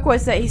the joke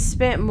was that he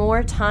spent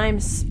more time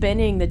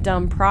spinning the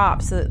dumb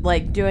props,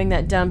 like doing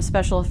that dumb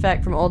special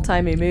effect from old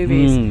timey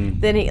movies.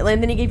 Then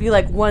he gave you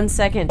like 1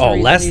 second. To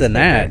read less than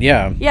that,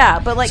 yeah. Yeah,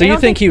 but like, so you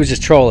think he was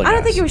just trolling? I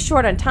don't think he was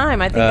short on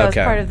time. I think that was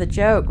part of the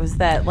joke. Was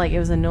that like it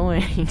was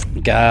annoying?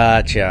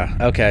 Gotcha.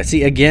 Okay.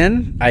 See,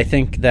 again, I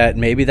think that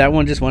maybe that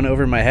one just went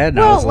over my head, and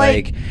I was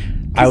like.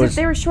 If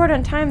they were short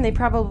on time, they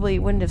probably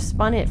wouldn't have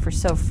spun it for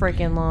so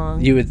freaking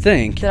long. You would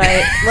think that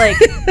I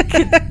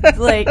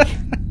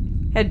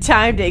had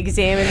time to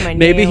examine my nails.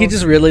 Maybe he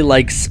just really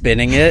liked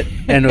spinning it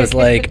and was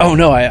like, "Oh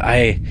no,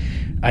 I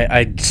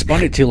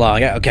spun it too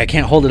long. Okay, I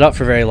can't hold it up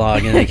for very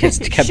long," and he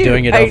just kept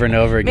doing it over and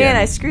over again. Man,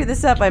 I screwed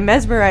this up. I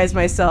mesmerized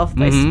myself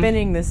by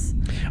spinning this.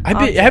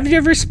 Have you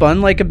ever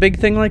spun like a big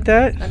thing like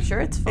that? I'm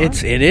sure it's fun.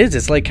 It is.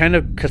 It's like kind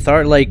of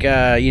cathartic, like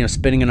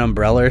spinning an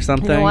umbrella or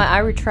something. You know what? I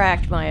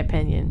retract my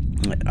opinion.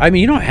 I mean,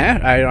 you don't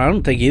have. I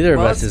don't think either of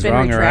us is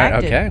wrong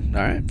retracted. or right. Okay,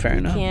 all right, fair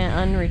enough. You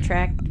can't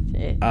unretract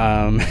it.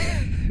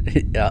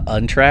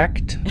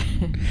 Untract,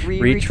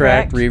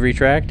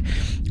 retract.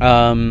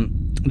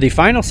 The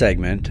final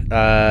segment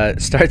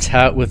starts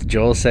out with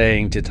Joel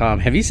saying to Tom,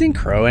 "Have you seen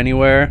Crow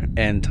anywhere?"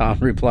 And Tom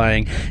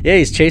replying, "Yeah,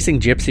 he's chasing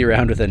Gypsy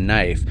around with a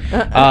knife,"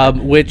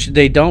 which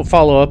they don't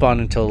follow up on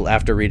until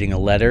after reading a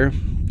letter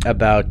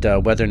about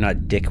whether or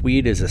not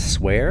dickweed is a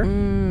swear.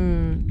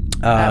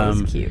 That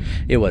was cute.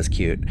 It was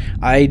cute.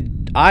 I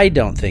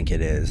don't think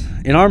it is.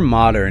 In our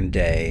modern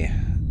day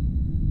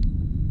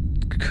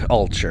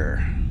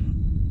culture,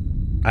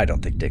 I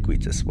don't think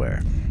dickweed's a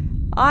swear.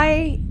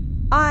 I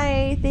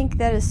think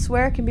that a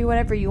swear can be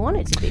whatever you want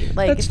it to be.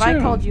 Like, That's if true.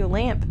 I called you a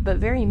lamp, but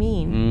very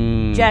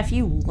mean. Jeff,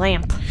 you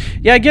lamp.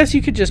 Yeah, I guess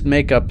you could just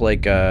make up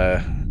like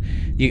I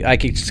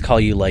could just call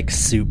you like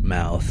soup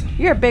mouth.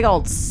 You're a big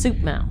old soup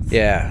mouth.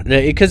 Yeah,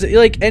 because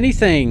like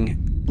anything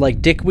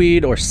like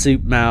dickweed or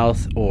soup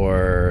mouth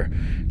or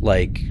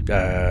like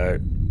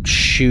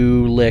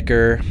shoe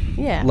liquor.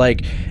 Yeah.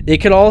 Like it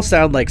could all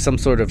sound like some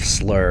sort of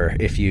slur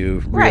if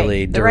you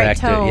really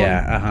direct right tone. it.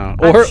 Yeah.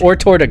 Or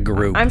toward a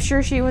group. I'm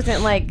sure she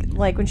wasn't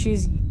like when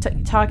she's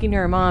talking to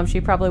her mom,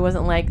 she probably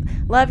wasn't like,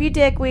 "Love you,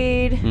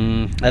 dickweed."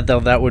 I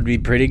thought that would be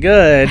pretty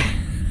good.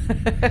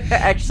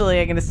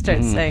 Actually, I'm going to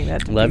start saying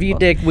that to Love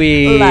people. you,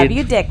 dickweed. Love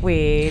you,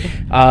 dickweed.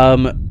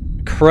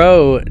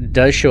 Crow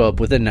does show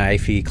up with a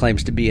knife. He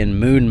claims to be in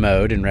moon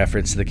mode in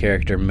reference to the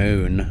character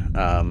Moon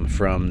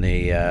from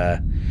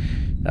the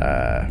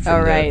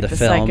the film.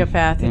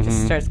 psychopath who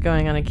just starts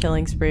going on a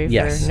killing spree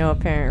for no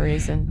apparent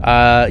reason.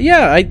 I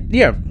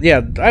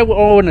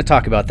want to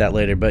talk about that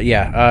later, but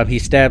he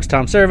stabs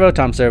Tom Servo.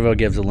 Tom Servo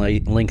gives a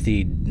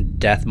lengthy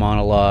death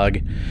monologue.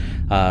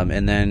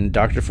 And then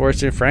Dr.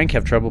 Forrester and Frank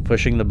have trouble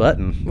pushing the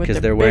button because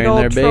they're wearing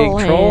their big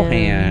troll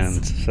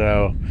hands.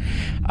 So,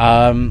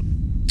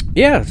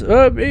 it's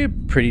a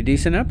pretty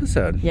decent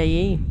episode.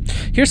 Yeah.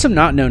 Here's some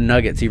not known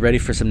nuggets. You ready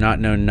for some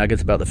not known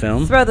nuggets about the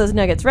film? Throw those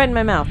nuggets right in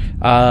my mouth.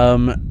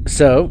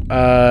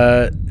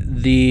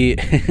 The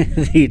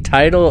the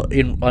title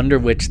under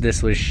which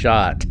this was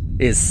shot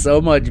is so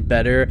much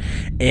better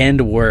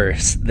and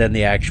worse than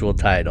the actual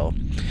title.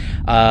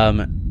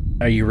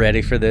 Are you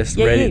ready for this?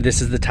 Yeah, Ready? yeah.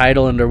 This is the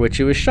title under which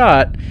it was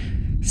shot: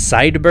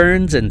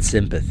 Sideburns and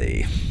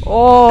Sympathy.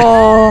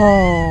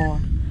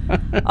 Oh.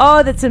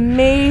 Oh, that's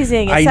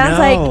amazing. It I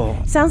know.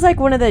 sounds like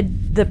one of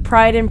the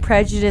Pride and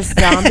Prejudice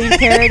zombie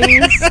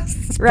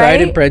parodies. Right?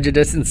 Pride and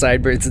Prejudice and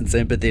Sideburns and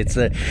Sympathy.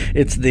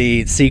 It's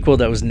the sequel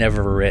that was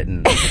never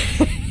written.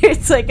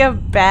 It's like a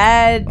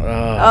bad.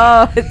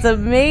 Oh, it's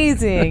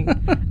amazing.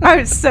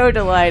 I'm so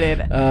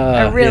delighted.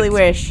 I really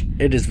wish.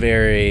 It is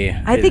very.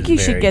 I think you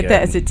should get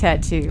that as a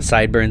tattoo.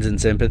 Sideburns and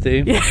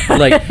sympathy,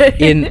 like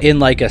in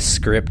like a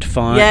script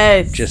font.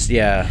 Yes. Just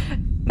yeah.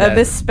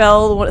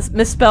 Misspell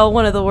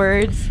one of the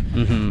words.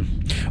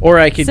 Mm-hmm. Or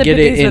I could get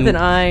it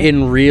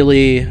in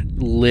really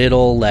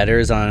little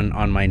letters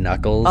on my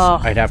knuckles. Oh.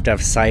 I'd have to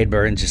have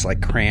sideburns just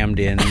like crammed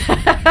in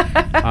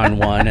on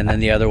one, and then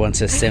the other one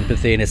says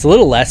sympathy, and it's a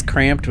little less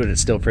cramped, but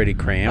it's still pretty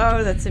cramped.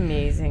 Oh, that's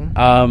amazing.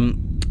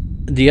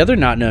 The other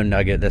not known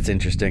nugget that's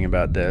interesting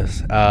about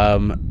this.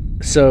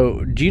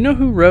 So, do you know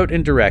who wrote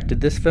and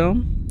directed this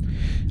film?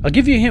 I'll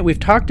give you a hint. We've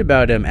talked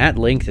about him at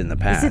length in the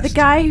past. Is it the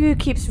guy who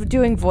keeps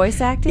doing voice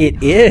acting?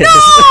 It is. No!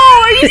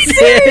 Are you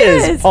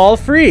serious? It is. Paul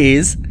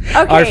Frees,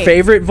 our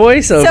favorite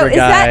voiceover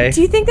guy.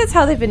 Do you think that's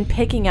how they've been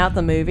picking out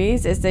the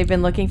movies? Is they've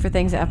been looking for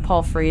things that have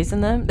Paul Frees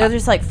in them? They're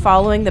just like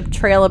following the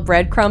trail of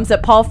breadcrumbs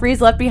that Paul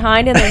Frees left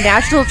behind in their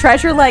National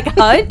Treasure like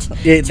hunt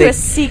to a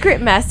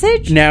secret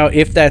message? Now,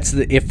 if that's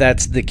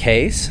the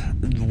case,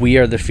 we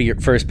are the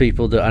first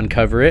people to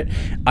uncover it.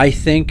 I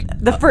think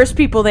the first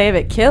people they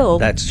haven't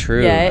killed. That's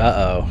true.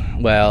 Uh-oh.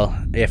 Well,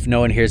 if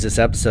no one hears this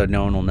episode,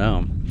 no one will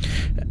know.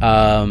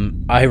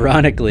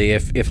 Ironically,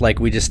 if like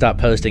we just stop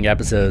posting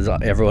episodes,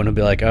 everyone will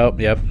be like, "Oh,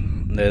 yep,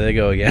 there they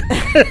go again."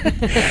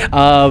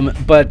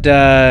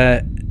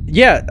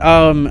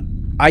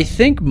 I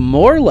think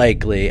more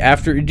likely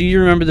after. Do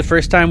you remember the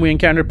first time we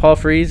encountered Paul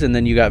Frees, and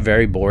then you got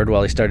very bored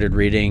while he started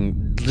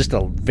reading just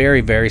a very,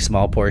 very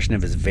small portion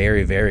of his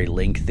very, very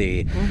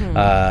lengthy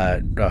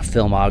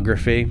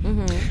filmography?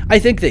 Mm-hmm. I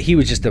think that he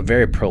was just a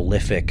very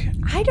prolific.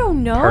 I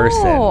don't know.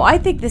 Person. I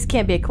think this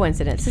can't be a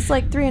coincidence. It's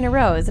like 3 in a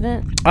row, isn't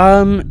it?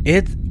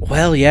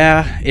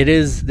 It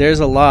is. There's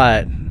a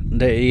lot.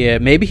 Yeah,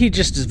 maybe he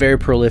just is very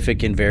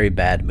prolific in very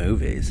bad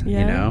movies. Yeah.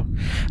 You know,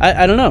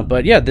 I don't know,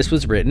 but yeah, this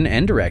was written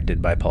and directed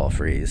by Paul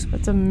Frees.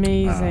 That's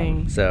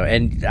amazing.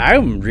 And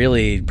I'm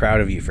really proud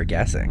of you for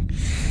guessing.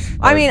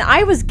 I mean,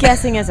 I was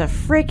guessing as a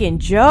freaking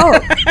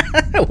joke.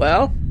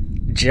 Well,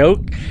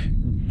 joke.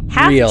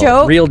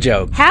 Real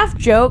joke. Half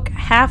joke,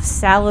 half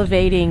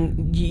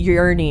salivating,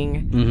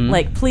 yearning. Mm-hmm.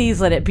 Like,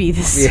 please let it be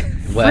this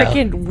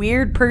freaking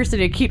weird person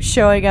who keeps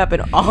showing up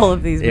in all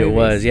of these movies. It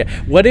was, yeah.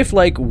 What if,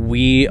 like,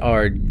 we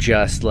are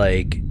just,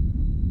 like,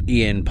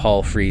 in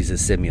Paul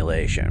Frees'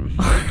 simulation?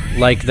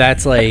 Like,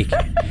 that's like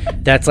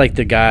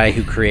the guy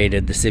who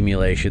created the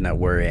simulation that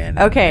we're in.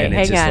 Okay, and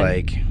it's hang just on.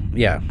 like,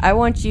 yeah. I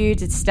want you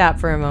to stop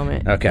for a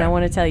moment. Okay. And I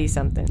want to tell you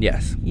something.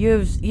 Yes. You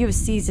have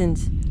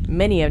seasoned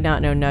many of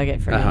Not No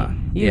Nugget for me.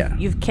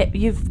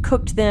 You've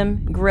cooked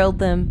them, grilled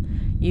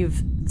them,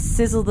 you've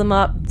sizzled them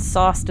up,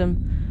 sauced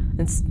them,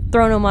 and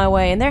thrown them my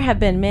way. And there have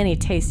been many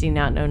tasty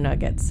Not No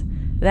Nuggets.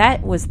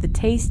 That was the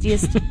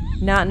tastiest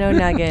Not No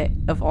Nugget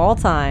of all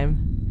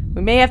time.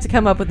 We may have to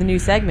come up with a new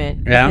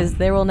segment because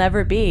there will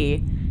never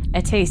be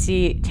a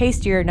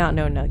tastier Not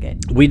No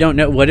Nugget. We don't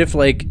know. What if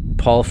like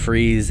Paul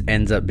Frees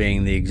ends up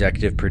being the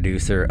executive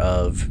producer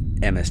of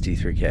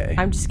MST3K?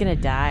 I'm just gonna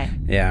die.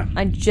 Yeah.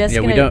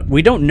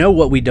 We don't know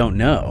what we don't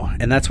know,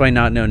 and that's why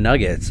Not No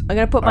Nuggets. I'm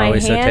gonna put my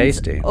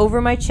hands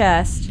over my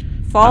chest,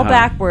 fall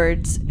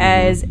backwards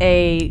as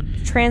a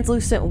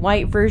translucent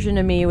white version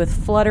of me with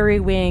fluttery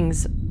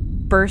wings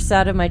bursts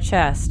out of my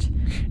chest.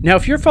 Now,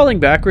 if you're falling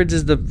backwards,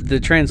 is the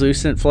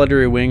translucent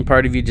fluttery wing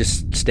part of you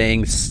just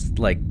staying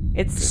like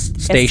it's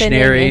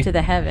stationary into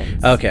the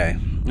heavens? Okay.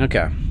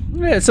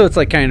 Yeah, so it's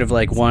like kind of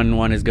like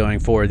one is going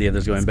forward, the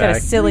other's going back. Got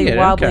a silly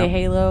wobbly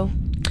halo.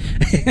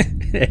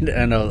 and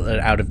an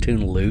out of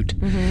tune lute.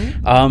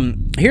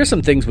 Mm-hmm. Here's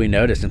some things we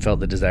noticed and felt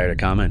the desire to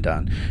comment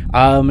on.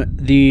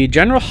 The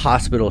General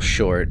Hospital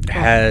short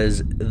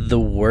has the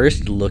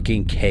worst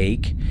looking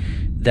cake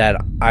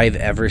that I've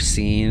ever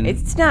seen.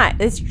 It's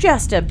not. It's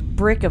just a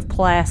brick of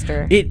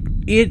plaster.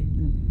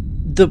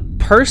 The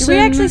person. Did we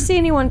actually see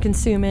anyone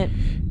consume it?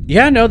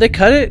 Yeah, no, they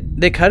cut it.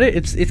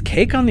 It's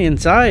cake on the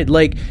inside.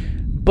 Like,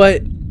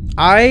 but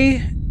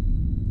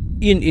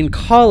in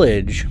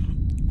college,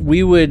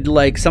 we would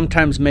like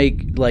sometimes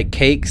make like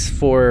cakes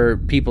for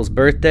people's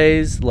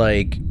birthdays,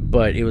 like,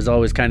 but it was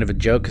always kind of a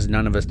joke because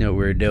none of us knew what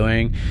we were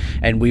doing,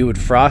 and we would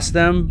frost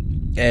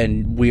them,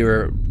 and we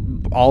were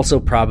also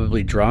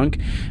probably drunk,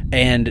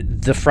 and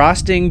the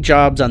frosting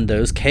jobs on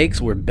those cakes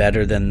were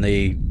better than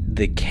the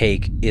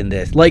cake in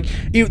this. Like,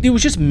 it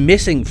was just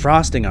missing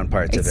frosting on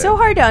parts of it. It's so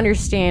hard to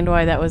understand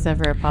why that was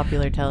ever a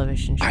popular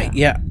television show.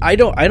 I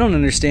don't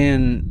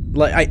understand.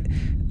 Like,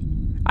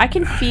 I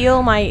can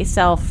feel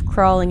myself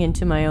crawling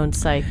into my own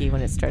psyche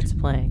when it starts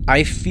playing.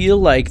 I feel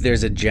like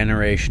there's a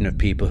generation of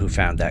people who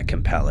found that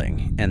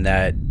compelling, and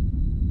that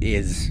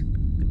is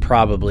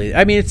probably,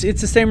 I mean, it's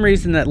the same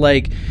reason that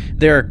like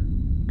there are,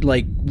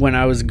 like, when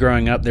I was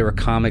growing up, there were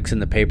comics in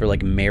the paper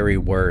like Mary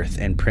Worth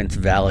and Prince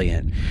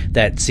Valiant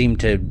that seemed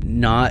to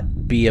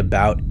not be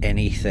about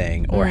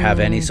anything or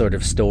have any sort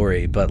of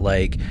story, but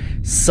like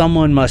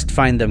someone must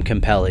find them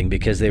compelling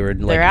because they were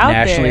like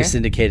nationally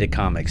syndicated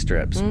comic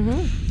strips.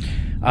 Mm-hmm.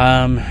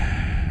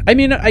 I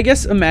mean, I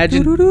guess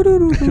imagine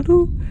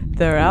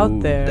They're out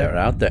there. They're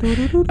out there.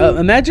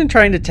 Imagine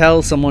trying to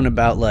tell someone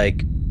about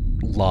like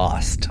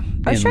Lost.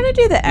 I was trying to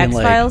do the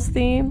X-Files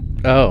theme.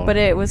 Oh. But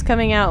it was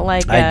coming out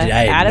like I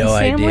had Addams no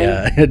Family.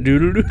 idea.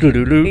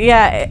 Doo-doo-doo-doo-doo.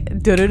 Yeah,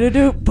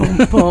 do boom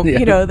boom. Yeah.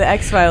 You know, the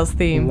X-Files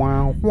theme.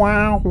 Wow,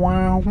 wow,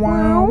 wow,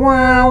 wow,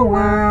 wow,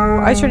 wow.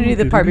 I was trying to do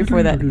the part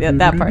before that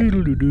part.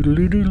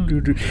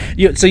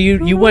 So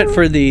you went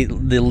for the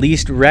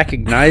least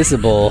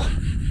recognizable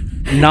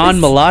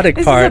non-melodic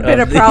This part has been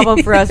a of the-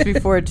 problem for us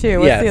before too.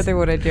 What's Yes. the other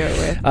one I do it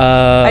with?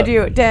 I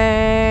do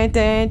dun,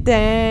 dun,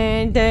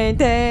 dun, dun,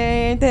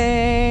 dun,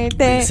 dun,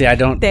 dun. See, I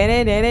don't. Dun,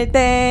 dun, dun,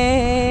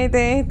 dun,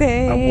 dun,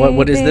 dun,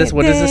 What is this?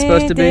 What is this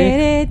supposed to be?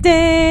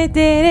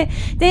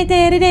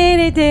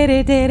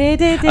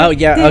 Oh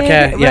yeah,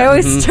 okay, yeah. I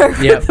always mhm. start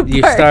with Yep, the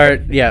you part.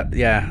 start. Yeah.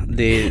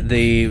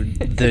 The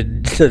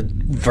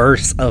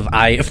verse of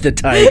 "Eye of the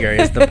Tiger"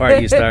 is the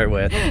part you start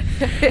with.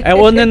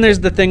 And then there's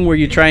the thing where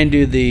you try and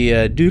do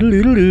the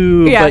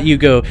doo-doo-doo-doo, Yeah. but you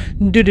go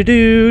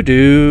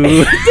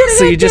doo-doo-doo-doo.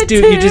 So you just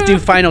do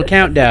Final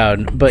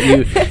Countdown, but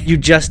you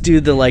just do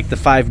the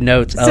 5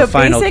 notes of So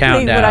Final basically,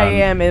 Countdown. what I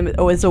am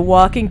is a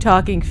walking,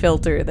 talking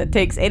filter that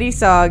takes any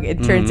song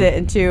and turns it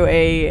into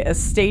a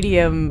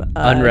stadium,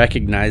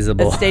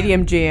 Unrecognizable. a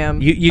stadium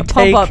jam, You a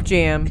pump up take-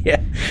 jam. Yeah,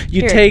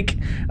 you Here, take.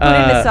 Put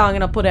in a song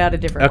and I'll put out a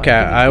different Okay,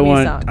 one. Give me I a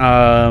want.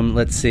 song.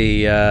 Let's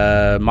see.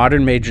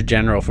 Modern Major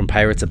General from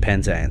Pirates of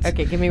Penzance.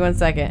 Okay, give me 1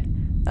 second.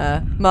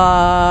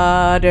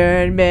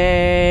 Modern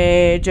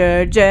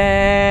Major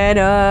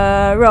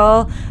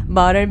General.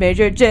 Modern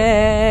Major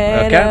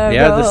General. Okay,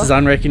 yeah, this is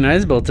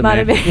unrecognizable to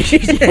Modern me. Major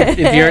If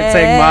you're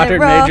saying Modern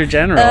Major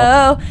General.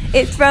 Oh,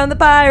 it's from the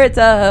Pirates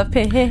of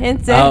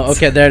Penzance. Oh,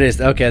 okay, there it is.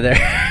 Okay,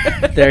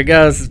 there, there it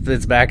goes.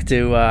 It's back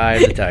to Eye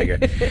of the Tiger.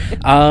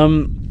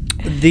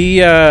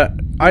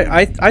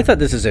 I thought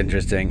this is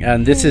interesting,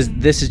 and this is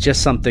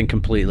just something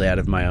completely out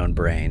of my own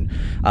brain.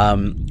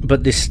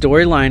 But the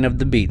storyline of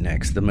the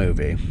Beatniks, the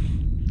movie,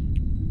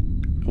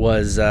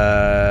 was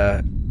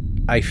I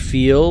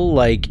feel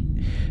like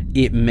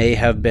it may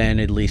have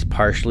been at least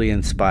partially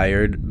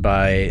inspired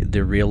by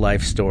the real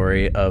life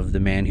story of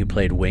the man who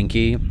played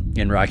Winky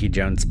in Rocky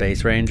Jones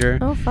Space Ranger.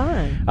 Oh,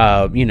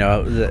 fun. You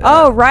know.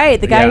 Oh, right.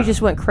 The guy yeah. who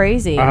just went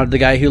crazy. The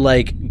guy who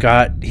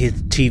got his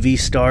TV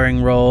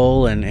starring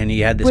role and he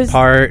had this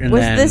part and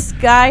was then this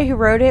guy who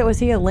wrote it? Was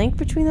he a link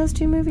between those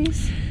two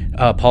movies?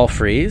 Paul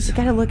Frees.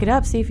 Gotta look it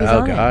up, see if he's Oh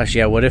on it. gosh,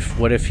 yeah. What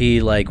if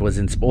he was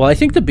in? Well, I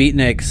think the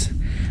Beatniks.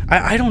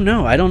 I don't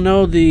know. I don't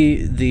know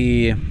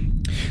the.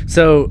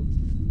 So,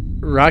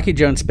 Rocky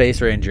Jones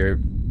Space Ranger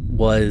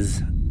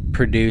was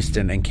produced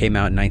and came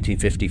out in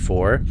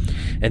 1954,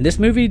 and this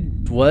movie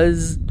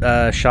was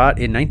shot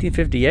in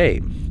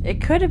 1958.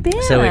 It could have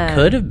been. So it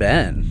could have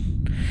been.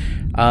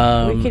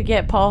 We could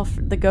get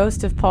the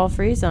ghost of Paul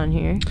Frees on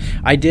here.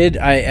 I did.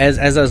 As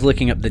I was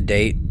looking up the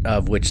date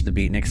of which the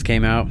Beatniks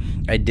came out,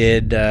 I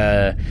did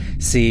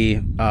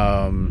see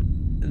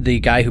the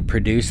guy who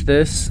produced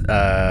this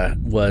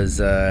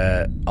was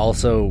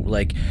also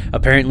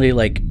apparently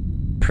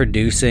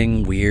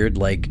producing weird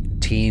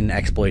teen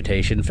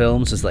exploitation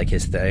films is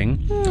his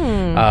thing.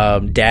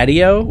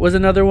 Daddy-O was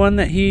another one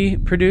that he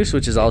produced,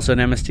 which is also an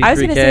MST3K. I was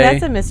going to say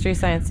that's a Mystery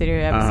Science Theater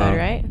episode,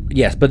 right?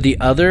 Yes, but the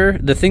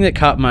thing that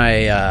caught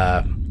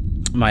my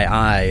my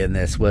eye in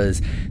this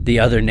was the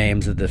other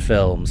names of the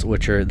films,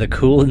 which are The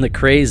Cool and the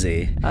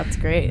Crazy. That's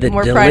great. The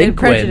More Pride and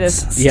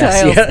Prejudice Delinquents.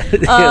 styles. Yes,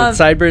 yeah.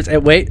 Sideburns.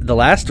 And wait, the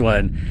last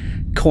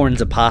one, Corns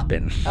a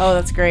Poppin'. Oh,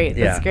 that's great.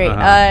 That's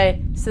Yeah,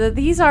 great. So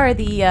these are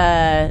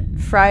the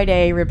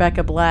Friday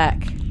Rebecca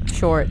Black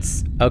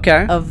shorts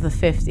Okay. of the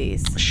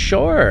 50s.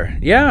 Sure.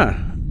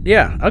 Yeah.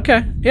 Yeah.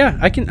 Okay. Yeah.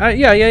 I can.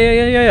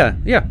 Yeah.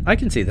 I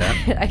can see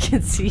that. I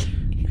can see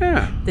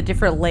Yeah. the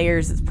different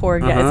layers it's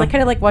pouring down. It's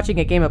kind of like watching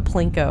a game of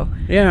Plinko.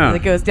 Yeah.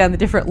 That goes down the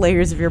different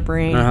layers of your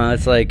brain.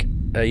 It's like,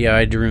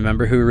 I do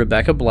remember who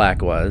Rebecca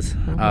Black was,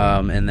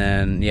 and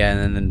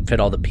then fit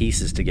all the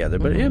pieces together.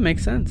 But yeah, it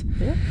makes sense.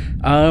 Yeah.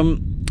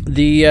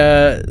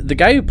 The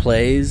guy who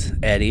plays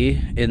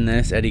Eddie in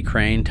this, Eddie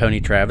Crane,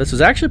 Tony Travis,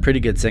 was actually a pretty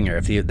good singer.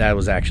 If that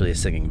was actually a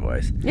singing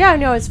voice. Yeah,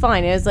 no, it's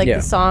fine. It was Yeah.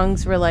 the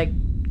songs were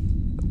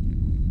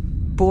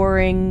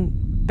boring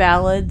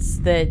ballads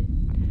that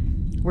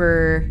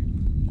were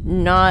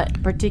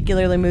not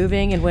particularly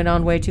moving and went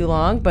on way too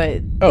long,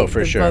 but Oh, for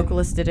the sure.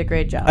 vocalist did a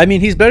great job. I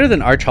mean, he's better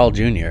than Arch Hall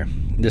Jr.,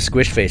 the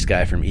squish face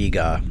guy from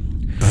EGA,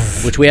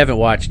 which we haven't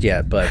watched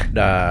yet, but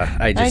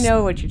I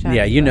know what you're talking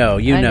Yeah, you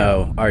about. know, I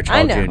know. Arch I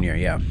Hall know. Jr.,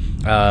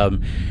 yeah.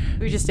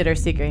 We just did our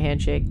secret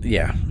handshake.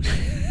 Yeah.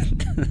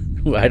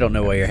 Well, I don't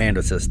know why your hand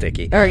was so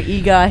sticky. Our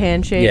EGA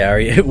handshake.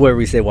 Yeah, where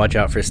we say watch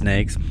out for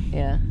snakes.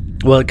 Yeah.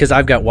 Well, because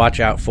I've got watch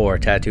out for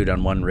tattooed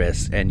on one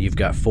wrist, and you've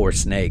got 4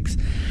 snakes.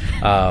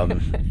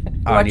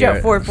 Watch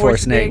out for four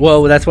snakes.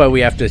 Well, that's why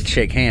we have to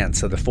shake hands,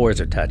 so the 4s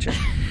are touching.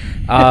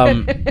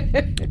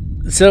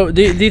 So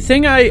the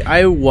thing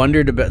I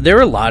wondered about, there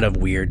were a lot of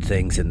weird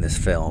things in this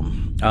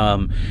film,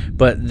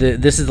 but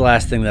this is the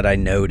last thing that I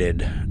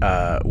noted,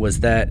 was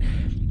that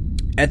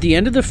at the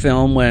end of the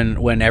film,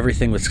 when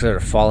everything was sort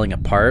of falling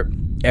apart,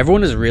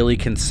 everyone is really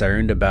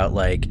concerned about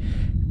like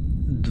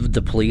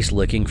the police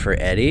looking for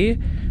Eddie,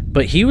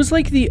 but he was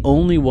like the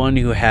only one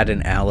who had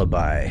an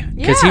alibi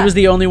because he was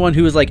the only one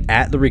who was like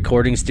at the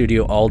recording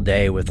studio all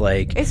day with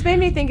like. It's made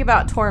me think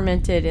about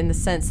Tormented in the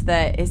sense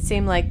that it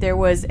seemed like there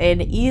was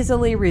an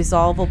easily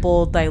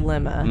resolvable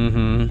dilemma,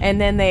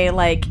 and then they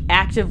like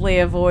actively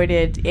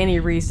avoided any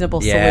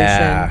reasonable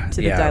solution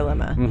to the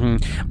dilemma.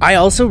 I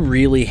also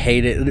really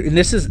hated, and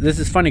this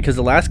is funny because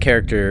the last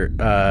character,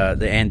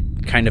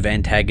 kind of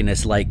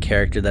antagonist-like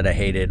character that I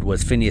hated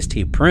was Phineas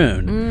T.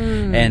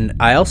 Prune, and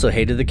I also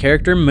hated the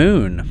character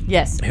Moon.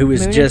 Yes, who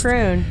is Moon just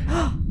and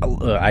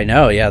I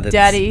know, yeah, that's,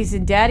 daddies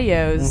and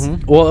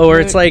daddios. Well, or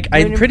it's like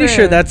Moon I'm and pretty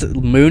sure Prune. that's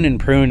Moon and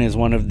Prune is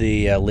one of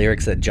the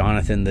lyrics that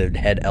Jonathan, the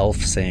head elf,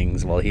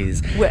 sings while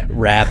he's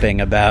rapping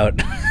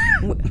about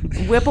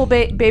Whipple,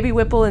 baby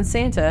Whipple, and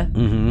Santa.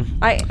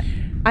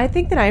 I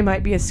think that I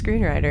might be a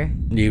screenwriter.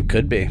 You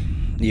could be.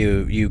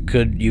 You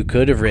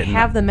could have written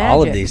have the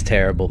all of magic. these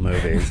terrible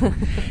movies.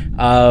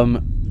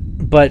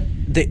 But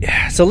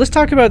so let's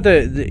talk about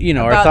the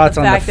our About thoughts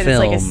the on the fact that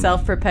film. it's like a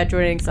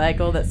self-perpetuating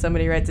cycle that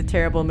somebody writes a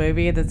terrible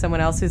movie and then someone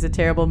else who's a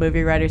terrible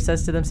movie writer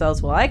says to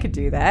themselves, well, I could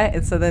do that.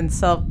 And so then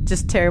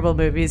just terrible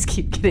movies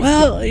keep getting...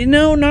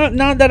 Well,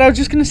 not that. I was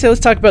just going to say let's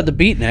talk about the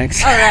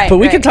Beatniks. All right, but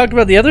we right. can talk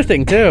about the other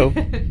thing too.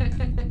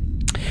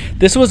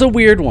 This was a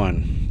weird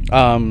one.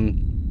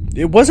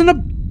 It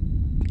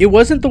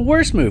wasn't the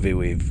worst movie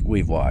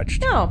we've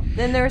watched. No.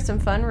 Then there were some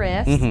fun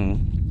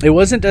riffs. It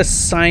wasn't a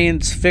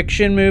science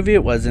fiction movie.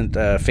 It wasn't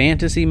a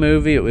fantasy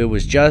movie. It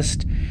was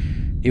just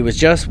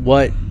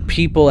what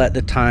people at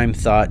the time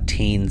thought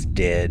teens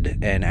did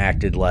and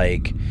acted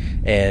like.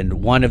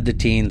 And one of the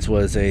teens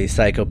was a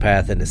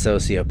psychopath and a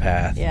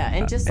sociopath. Yeah,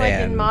 and just like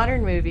in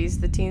modern movies,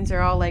 the teens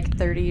are all like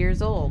 30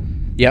 years old.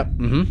 Yep,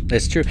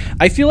 that's true.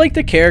 I feel like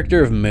the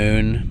character of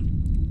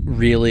Moon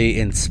really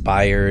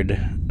inspired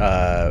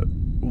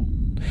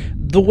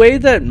the way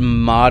that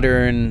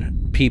modern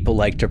people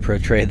like to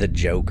portray the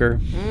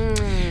Joker.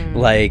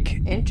 Like,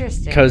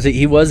 interesting. Because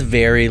he was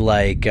very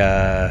like,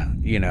 I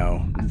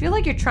feel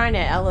like you're trying to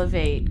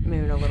elevate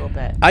Moon a little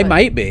bit. I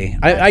might be.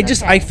 I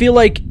just, okay. I feel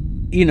like,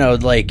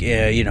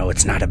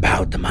 it's not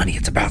about the money.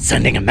 It's about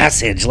sending a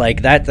message.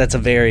 Like that's a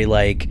very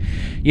like,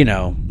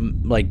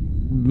 like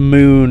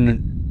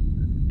Moon.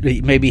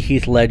 Maybe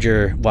Heath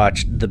Ledger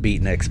watched the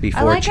Beatniks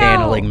before like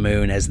channeling how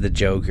Moon as the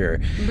Joker.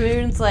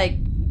 Moon's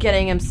like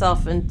getting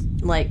himself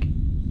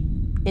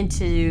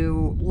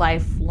into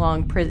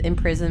lifelong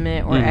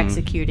imprisonment or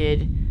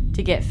executed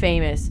to get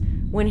famous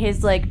when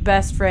his like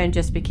best friend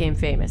just became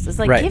famous. It's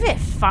like, Right. give it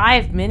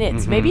 5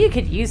 minutes. Maybe you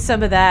could use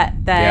some of that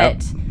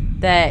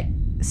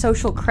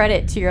social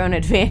credit to your own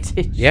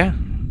advantage. Yeah,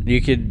 you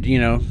could,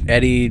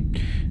 Eddie,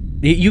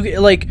 you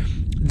like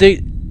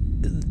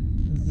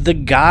the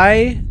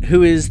guy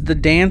who is the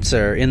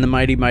dancer in the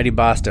Mighty Mighty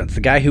Bosstones,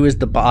 the guy who is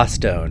the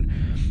Bosstone,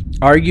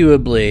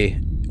 arguably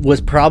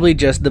was probably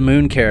just the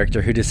Moon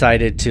character who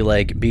decided to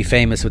like be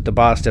famous with the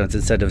Bosstones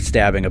instead of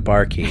stabbing a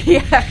barkeep.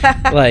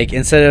 Yeah. Like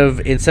instead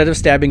of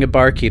stabbing a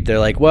barkeep, they're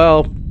like,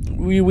 well,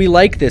 we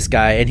like this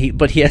guy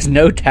but he has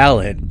no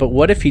talent. But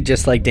what if he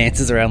just like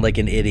dances around like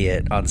an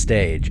idiot on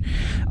stage?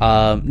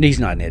 He's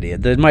not an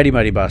idiot. The Mighty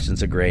Mighty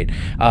Bosstones are great. You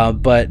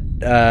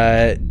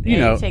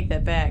take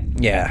that back.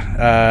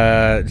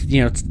 Yeah.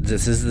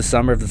 This is the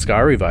summer of the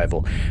ska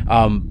revival.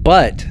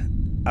 But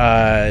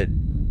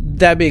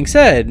that being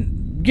said,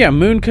 yeah,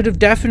 Moon could have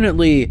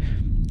definitely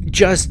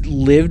just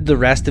lived the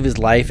rest of his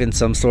life in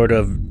some sort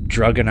of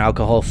drug and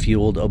alcohol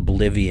fueled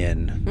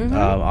oblivion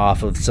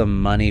off of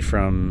some money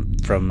from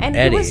And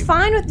Eddie. he was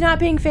fine with not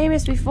being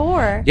famous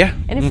before. Yeah.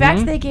 And in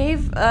fact, they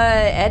gave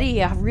Eddie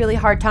a really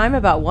hard time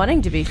about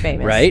wanting to be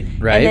famous. Right.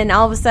 And then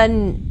all of a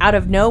sudden, out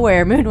of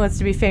nowhere, Moon wants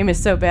to be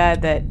famous so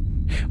bad that...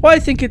 Well, I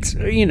think it's,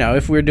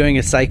 if we're doing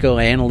a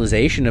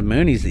psychoanalyzation of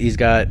Moon, he's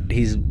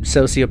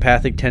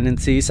sociopathic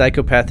tendencies,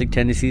 psychopathic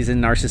tendencies,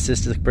 and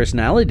narcissistic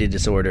personality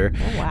disorder,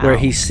 where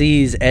he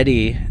sees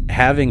Eddie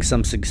having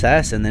some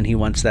success and then he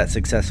wants that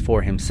success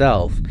for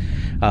himself,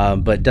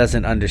 but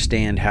doesn't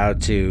understand how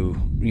to,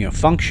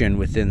 function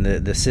within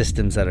the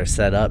systems that are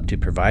set up to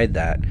provide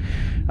that.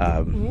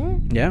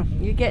 Yeah.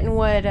 You're getting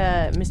what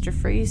Mr.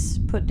 Freeze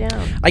put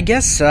down. I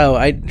guess so.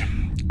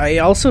 I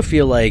also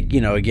feel like,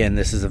 again,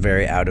 this is a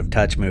very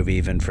out-of-touch movie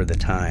even for the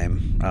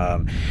time.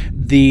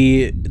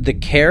 The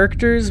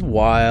characters,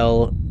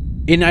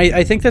 and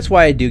I think that's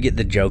why I do get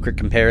the Joker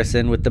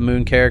comparison with the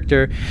Moon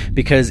character,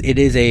 because it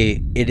is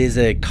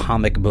a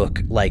comic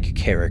book-like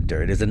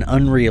character. It is an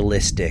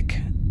unrealistic,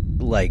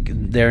 like,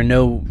 there are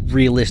no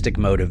realistic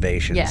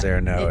motivations. Yeah, there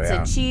are no... it's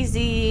a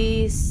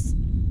cheesy,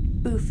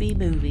 spoofy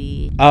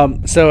movie.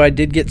 So I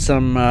did get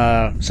some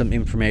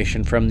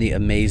information from the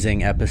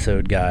amazing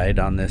episode guide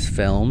on this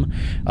film,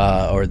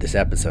 or this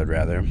episode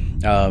rather.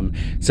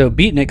 So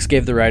Beatniks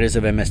gave the writers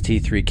of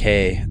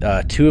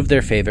MST3K 2 of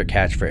their favorite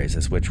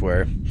catchphrases, which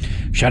were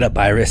 "Shut up,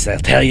 Iris! I'll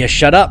tell you,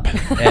 shut up!"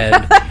 And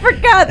I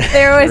forgot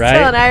they were always Right?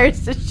 telling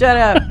Iris to shut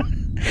up.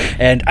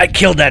 And I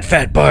killed that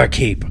fat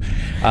barkeep,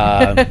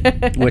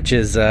 which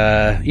is,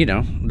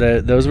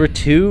 those were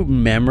two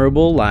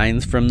memorable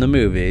lines from the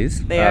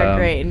movies. They are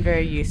great and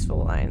very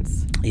useful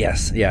lines.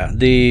 Yes, yeah.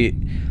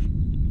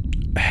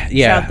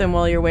 Shout them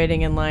while you're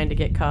waiting in line to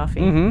get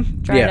coffee.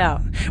 Mm-hmm. Try it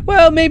out.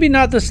 Well, maybe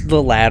not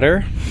the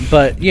latter,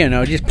 but,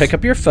 just pick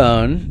up your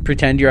phone,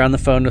 pretend you're on the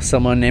phone with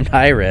someone named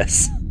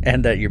Iris,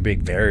 and that you're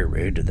being very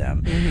rude to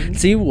them. Mm-hmm.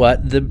 See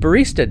what the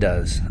barista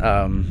does.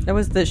 That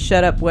was the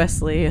 "Shut Up,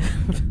 Wesley."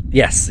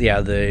 Yes,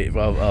 yeah.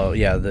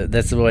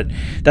 That's what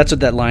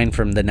that line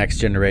from The Next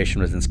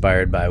Generation was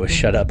inspired by. Was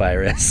 "Shut Up,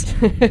 Iris."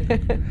 We have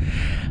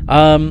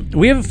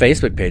a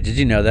Facebook page. Did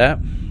you know that?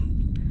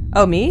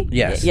 Oh, me?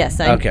 Yes.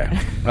 Yes. Okay.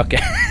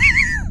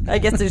 I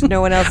guess there's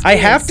no one else. I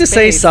have to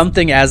say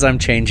something as I'm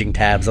changing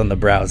tabs on the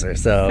browser.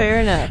 So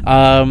fair enough.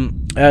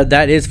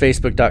 That is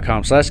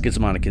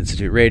facebook.com/Gizmonic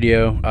Institute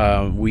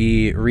Radio.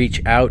 We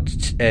reach out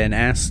and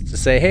ask to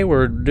say, hey,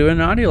 we're doing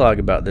an audio log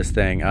about this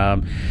thing.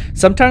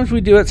 Sometimes we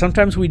do it,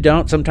 sometimes we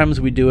don't.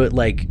 Sometimes we do it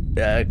like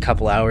a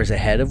couple hours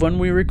ahead of when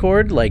we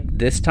record, like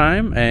this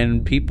time,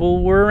 and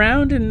people were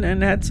around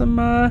and had some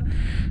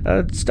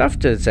stuff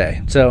to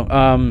say. So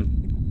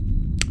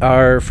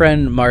our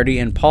friend Marty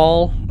and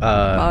Paul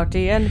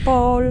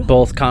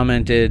both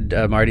commented.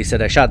 Marty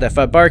said, I shot that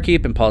fat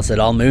barkeep, and Paul said,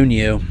 I'll moon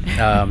you,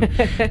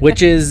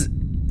 which is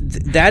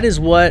that is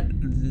what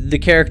the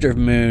character of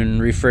Moon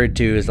referred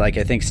to as, like,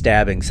 I think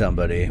stabbing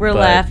somebody. We're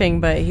laughing,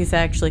 but he's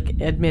actually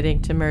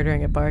admitting to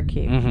murdering a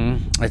barkeep.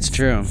 Mm-hmm. It's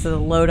true. So to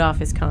load off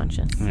his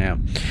conscience. Yeah,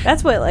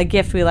 that's what a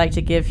gift we like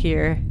to give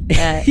here.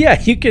 Yeah,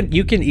 you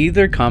can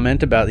either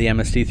comment about the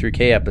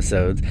MST3K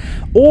episodes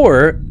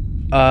or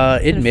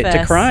admit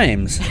to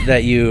crimes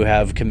that you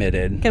have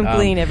committed.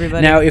 Complain,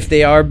 everybody. Now, if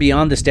they are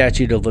beyond the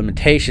statute of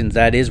limitations,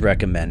 that is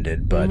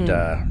recommended. But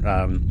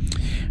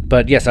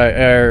but yes,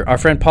 our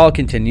friend Paul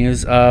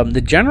continues.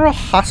 The General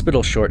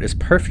Hospital short is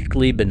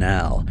perfectly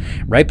banal,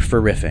 ripe for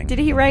riffing. Did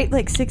he write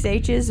like 6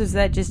 H's, or was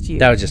that just you?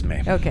 That was just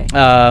me. Okay.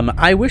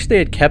 I wish they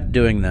had kept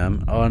doing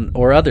them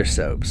or other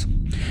soaps.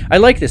 I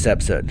like this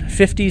episode.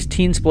 50s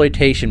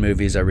teensploitation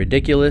movies are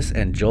ridiculous,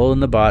 and Joel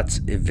and the Bots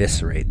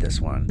eviscerate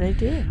this one. They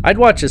do. I'd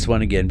watch this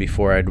one again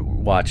before I'd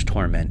watch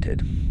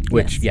Tormented,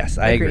 which, yes,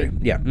 I agree.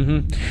 Yeah.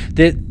 Mm-hmm.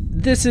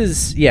 This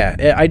is,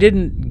 I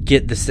didn't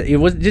get this. It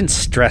didn't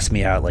stress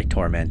me out like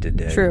Tormented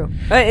did. True.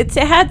 It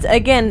had,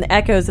 again,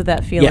 echoes of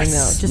that feeling,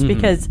 though, just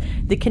because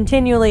the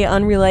continually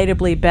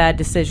unrelatably bad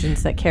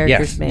decisions that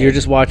characters made. You're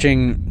just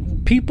watching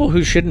people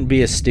who shouldn't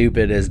be as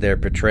stupid as they're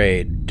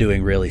portrayed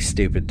doing really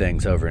stupid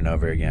things over and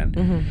over again.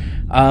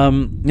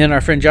 Mm-hmm. And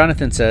our friend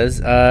Jonathan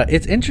says,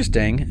 it's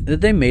interesting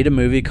that they made a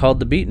movie called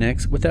The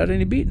Beatniks without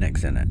any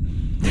beatniks in it.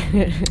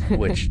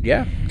 Which,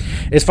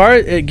 as far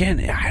as, again,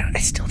 I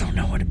still don't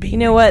know what a beatnik is. You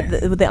know what?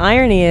 The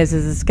irony is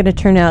it's going to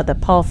turn out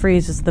that Paul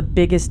Frees was the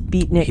biggest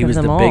beatnik of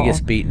them all. He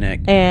was the biggest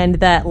beatnik. And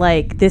that,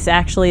 like, this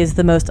actually is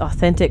the most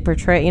authentic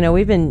portrayal. You know,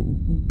 we've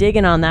been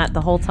digging on that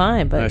the whole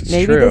time, but That's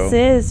maybe true. this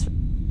is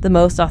the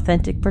most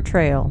authentic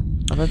portrayal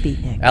of a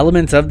beatnik.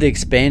 Elements of the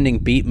expanding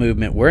beat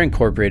movement were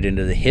incorporated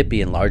into the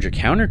hippie and larger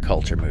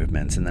counterculture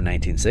movements in the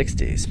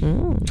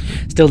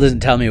 1960s. Still doesn't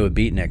tell me what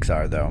beatniks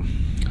are, though.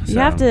 You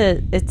have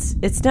to.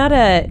 It's not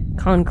a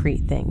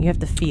concrete thing. You have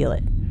to feel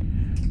it.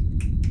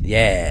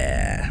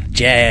 Yeah,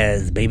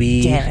 jazz,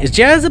 baby. Jazz. Is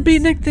jazz a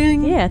beatnik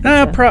thing? Yeah,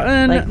 I think so.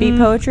 Like beat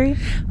poetry.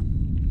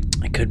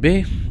 It could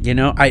be. You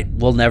know,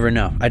 we'll never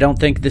know. I don't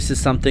think this is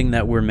something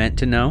that we're meant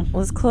to know.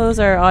 Let's close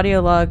our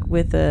audio log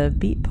with a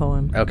beat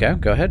poem. Okay,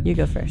 go ahead. You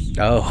go first.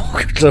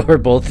 Oh, so we're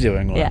both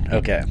doing one. Yeah.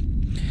 Okay.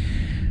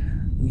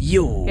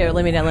 Yo. Here,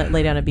 let me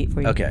lay down a beat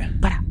for you. Okay.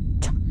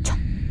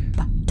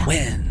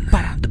 When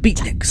the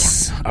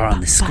beatniks are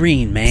on the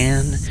screen,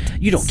 man,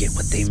 you don't get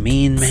what they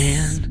mean,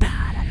 man.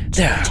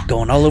 They're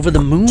going all over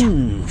the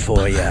moon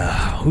for you.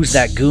 Who's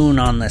that goon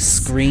on the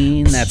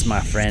screen? That's my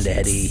friend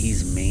Eddie.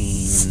 He's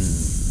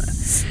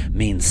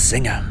mean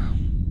singer.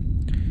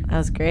 That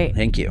was great.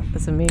 Thank you.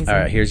 That's amazing. All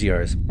right, here's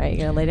yours. All right, you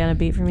gonna lay down a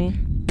beat for me?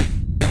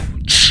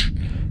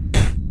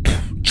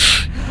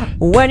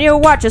 When you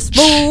watch this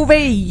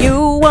movie,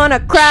 you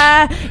wanna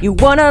cry. You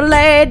wanna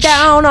lay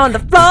down on the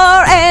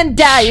floor and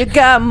die. You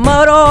got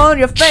mud on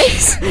your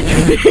face.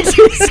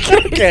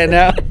 Okay,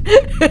 now.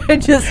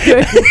 Let's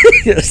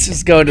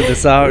just go into the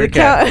song.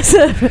 It's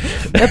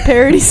a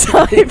parody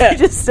song. If you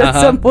just at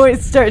some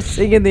point start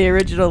singing the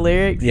original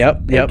lyrics.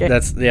 Yep. Okay.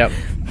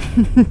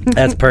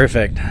 That's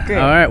perfect. Great.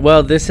 All right,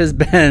 well, this has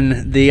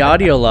been the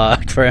audio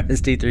log for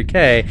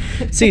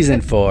MST3K,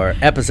 Season 4,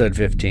 Episode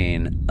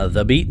 15,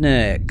 The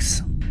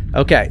Beatniks.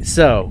 Okay,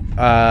 so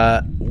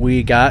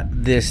we got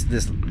this.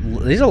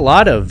 There's a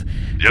lot of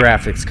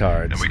graphics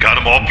cards. And we got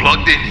them all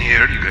plugged in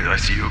here. I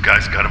see you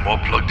guys got them all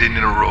plugged in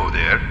a row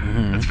there.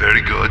 Mm-hmm. That's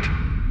very good.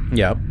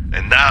 Yep.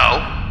 And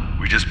now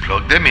we just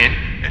plug them in,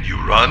 and you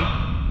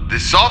run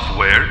this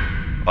software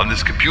on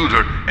this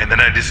computer, and then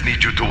I just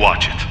need you to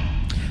watch it.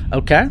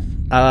 Okay.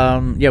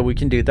 Yeah, we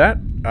can do that.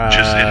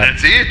 and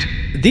that's it.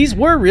 These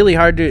were really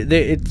hard to.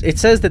 It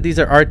says that these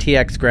are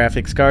RTX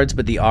graphics cards,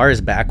 but the R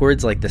is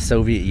backwards, like the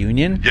Soviet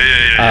Union.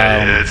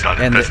 Yeah.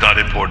 That's not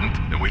important,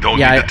 and we don't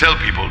need to tell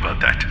people about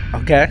that.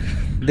 Okay.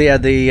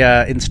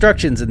 The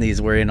instructions in these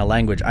were in a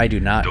language I do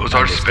not Those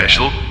understand. are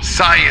special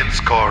science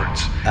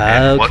cards.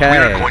 And what we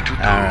are going to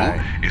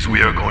do is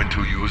we are going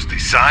to use the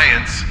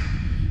science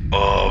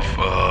of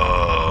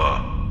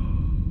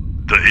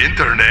the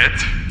internet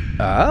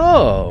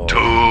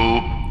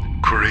to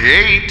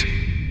create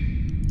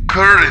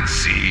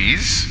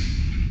currencies.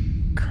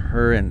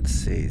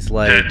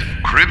 Like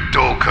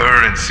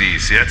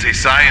cryptocurrencies. That's a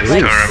science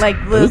term. Like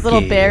those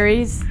little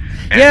berries.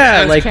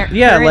 Yeah, like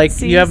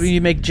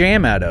you make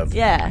jam out of.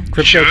 Yeah.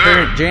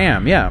 Cryptocurrency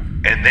jam, yeah.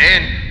 And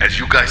then, as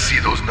you guys see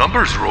those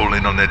numbers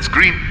rolling on that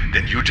screen,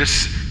 then you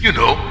just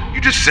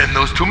send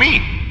those to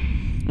me.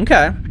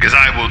 Okay. Because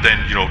I will then,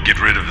 get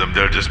rid of them.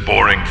 They're just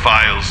boring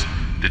files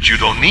that you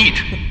don't need.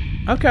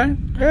 Okay.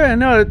 Yeah,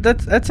 no,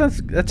 that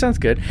sounds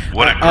good.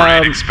 What a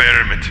great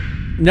experiment.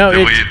 No,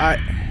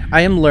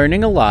 I am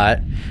learning a lot.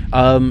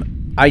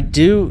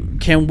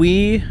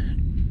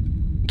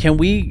 Can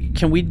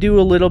we do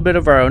a little bit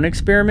of our own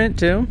experiment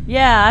too?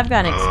 Yeah, I've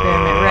got an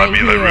experiment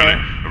here.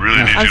 I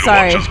really need you to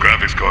watch those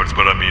graphics cards,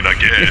 but I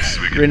guess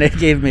we can. Renee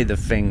gave me the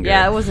finger.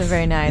 Yeah, it wasn't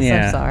very nice.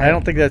 Yeah, I'm sorry. I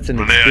don't think that's an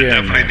Renee, experiment.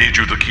 I definitely need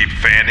you to keep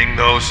fanning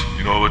those,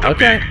 with the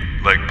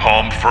big,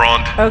 palm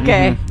front.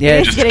 Okay. Mm-hmm. Yeah,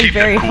 it's Just getting keep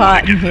very that cool.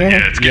 hot in here.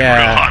 Yeah, it's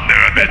getting real hot in there.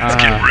 I bet it's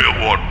getting real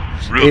warm.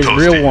 Real It's toasty.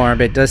 real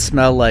warm. It does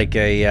smell like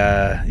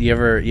a. You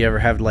ever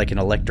have like an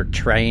electric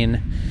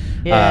train?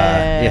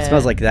 Yeah. It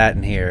smells like that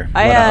in here.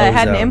 I A lot of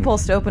had an ozone.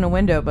 impulse to open a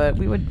window, but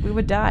we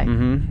would die.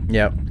 Mm-hmm.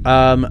 Yep.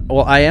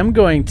 Well, I am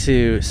going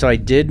to. So I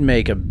did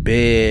make a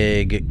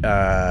big.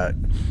 I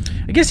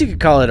guess you could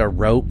call it a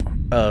rope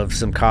of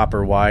some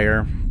copper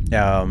wire.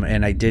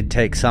 And I did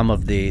take some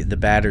of the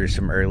batteries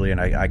from earlier, and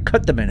I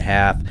cut them in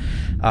half,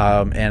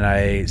 and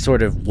I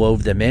sort of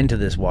wove them into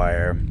this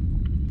wire.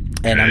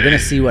 And I'm going to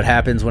see what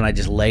happens when I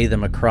just lay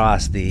them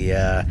across the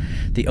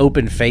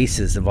open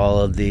faces of all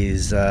of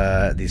these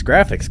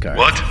graphics cards.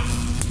 What?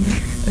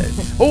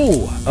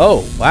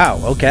 Oh, wow,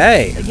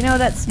 okay.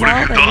 That smell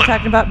have that you we were done?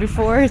 talking about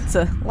before, it's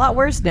a lot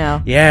worse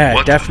now. Yeah,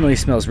 What? it definitely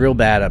smells real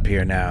bad up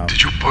here now.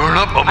 Did you burn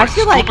up all my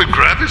feel like- stupid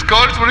graphics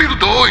cards? What are you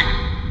doing?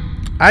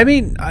 I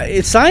mean,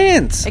 it's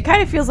science. It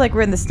kind of feels like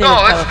we're in the state No,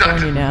 of that's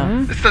California not.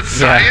 now. It's not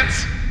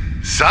science.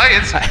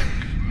 Science,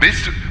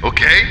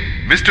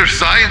 Mr.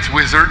 Science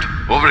Wizard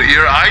over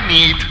here.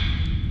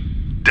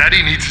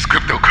 Daddy needs his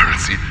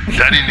cryptocurrency.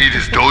 Daddy needs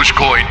his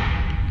Dogecoin.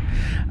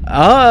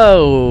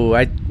 Oh,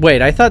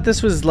 I thought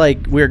this was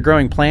like we were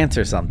growing plants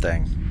or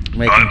something,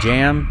 making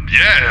jam.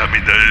 Yeah,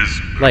 that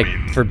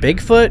is For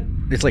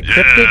Bigfoot, it's like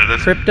crypto.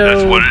 That's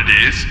what it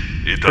is.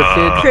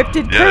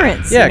 Cryptid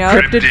currents. Yeah, you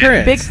know? cryptid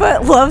currents.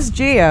 Bigfoot loves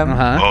jam.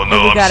 Uh-huh. Oh no,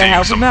 And we I'm gotta seeing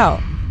help him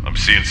out. I'm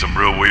seeing some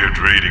real weird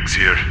readings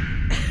here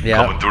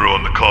coming through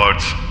on the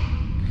cards.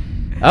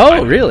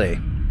 Oh, really?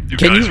 Can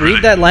guys you really-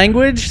 read that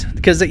language?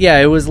 Because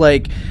it was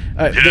like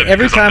every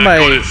because time I'm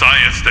not good at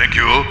science, thank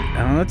you.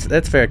 Oh,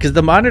 that's fair. Because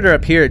the monitor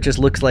up here, it just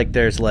looks like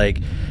there's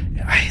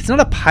it's not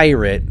a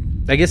pirate.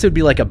 I guess it would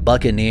be like a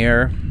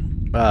buccaneer,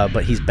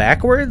 but he's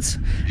backwards,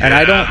 and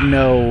I don't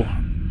know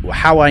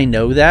how I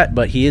know that,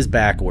 but he is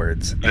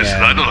backwards.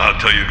 Listen, I don't know how to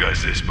tell you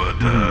guys this, but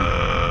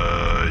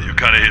you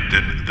kind of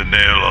hit the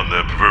nail on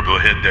the proverbial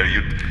head there.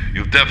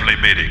 You've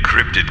definitely made a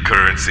cryptid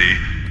currency.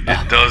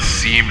 It does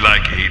seem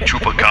like a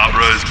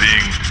chupacabra is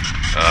being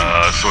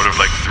sort of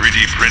like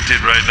 3D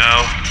printed right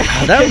now.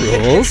 Oh, that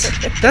rules.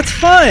 That's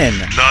fun.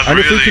 Not I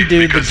wonder if we really, can do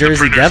the because the Jersey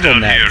printer's Devil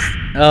down next.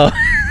 here. Oh,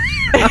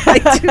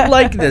 I do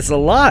like this a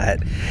lot.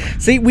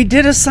 See, we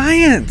did a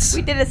science.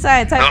 We did a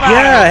science. High five.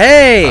 Yeah,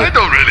 hey. I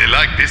don't really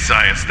like this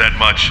science that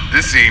much.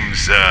 This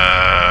seems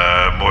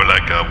more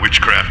like a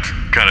witchcraft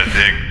kind of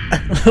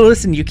thing.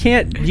 Listen, you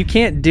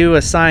can't do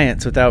a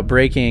science without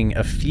breaking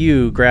a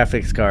few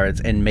graphics cards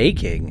and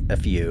making a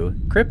few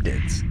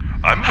cryptids.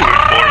 I'm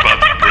worried more about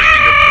the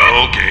breaking of.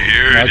 Okay,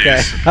 here it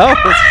is. Oh,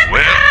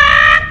 Well,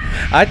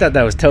 I thought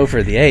that was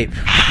Topher the ape.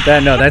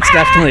 No, that's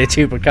definitely a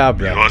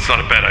chupacabra. well, it's not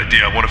a bad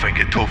idea. I wonder if I can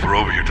get Topher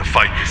over here to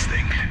fight this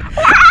thing.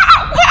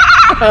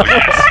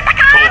 Yes,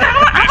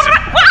 Topher, listen,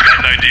 I got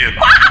an idea.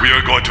 We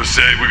are going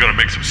to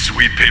make some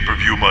sweet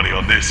pay-per-view money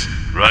on this,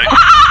 right?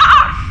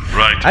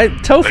 Right.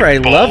 Topher, I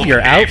Like love bald your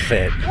ape.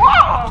 outfit.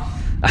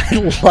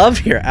 I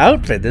love your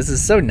outfit. This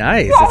is so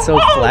nice. It's so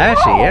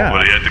flashy. Yeah.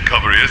 Well, he had to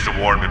cover his to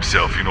warm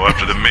himself,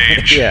 after the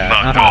mage Yeah,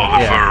 knocked all the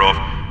yeah. fur off.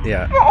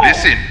 Yeah.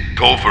 Listen,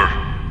 Topher,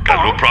 got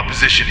a little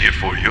proposition here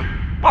for you,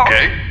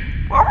 okay?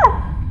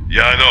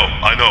 Yeah,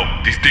 I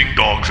know. These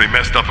ding-dongs, they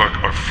messed up our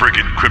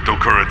friggin'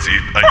 cryptocurrency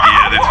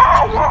idea.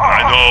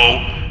 I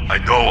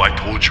know, I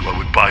told you I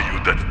would buy you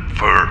that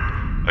fur.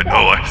 I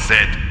know, I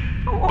said.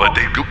 But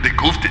they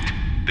goofed it.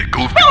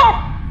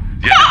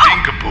 Yeah, the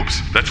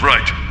dinkumpoops. That's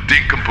right,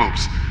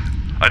 dinkumpoops.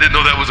 I didn't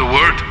know that was a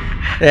word.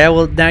 Yeah,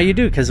 well, now you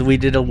do, because we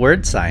did a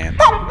word science.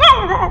 Well,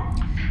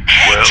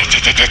 What's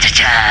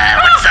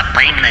up,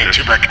 I'm the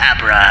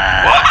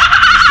Chupacabra. what?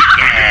 You think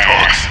Lincoln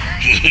talks?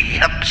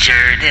 Yep,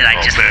 sure did.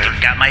 I just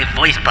man. got my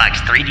voice box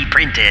 3D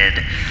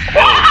printed.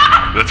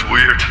 Oh, that's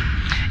weird.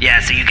 Yeah,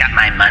 so you got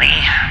my money.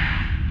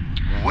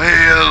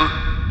 Well,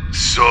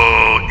 so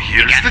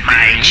You here's got the my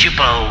thing.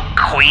 Chupo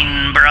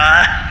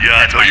Coimbra. Yeah,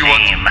 That's I know my you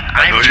want- name.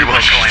 I I'm know you Chupo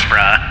want-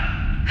 Coimbra.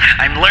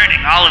 I'm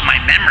learning all of my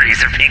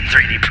memories are being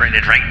 3D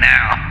printed right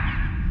now.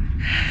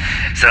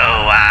 So,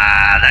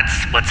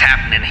 that's what's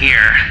happening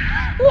here.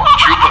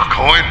 Chupa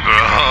coin, bro,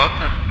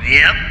 huh?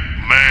 Yep.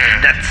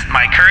 Man, That's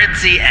my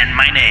currency and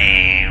my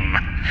name.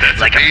 that's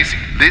like amazing.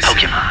 A Listen,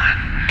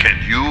 Pokemon. can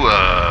you,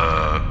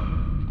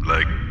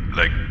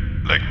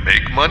 like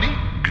make money?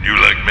 Can you,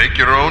 like, make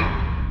your own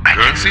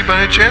currency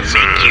by any chance?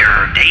 Make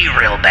your day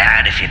real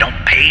bad if you don't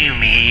pay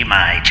me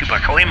my Chupa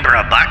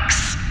Coimbra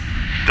bucks.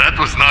 That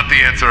was not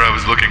the answer I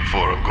was looking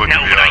for, I'm going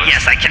No, to be but honest.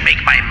 yes, I can make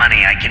my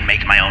money. I can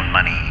make my own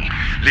money.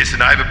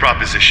 Listen, I have a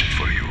proposition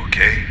for you,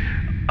 okay?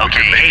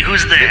 Okay, hey,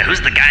 who's the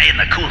guy in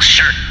the cool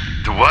shirt?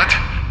 The what?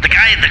 The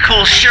guy in the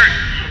cool shirt.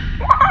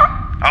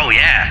 Oh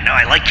yeah, no,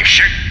 I like your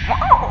shirt.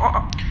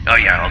 Oh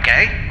yeah,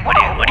 okay. What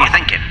are you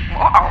thinking?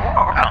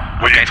 Oh,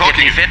 Were okay, you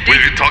talking? 50-50?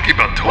 Were you talking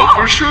about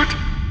Topher shirt?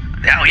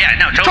 Oh yeah,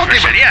 no, Topher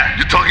shirt, yeah.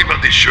 You're talking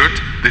about this shirt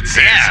that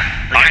says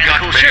Yeah, the guy I in the got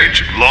cool mage,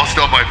 shirt. lost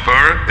all my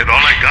fur, and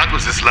all I got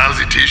was this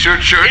lousy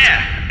T-shirt shirt.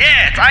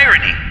 Yeah, it's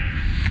irony.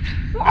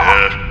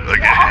 I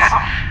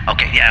guess.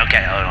 Okay, yeah,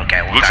 okay,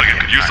 okay. We'll Looks talk like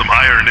it again. could use some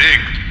ironing.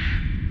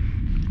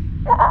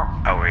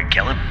 Oh, we're gonna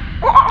kill him?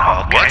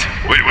 Oh, okay. What?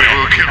 Wait, who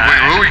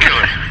are we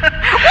killing?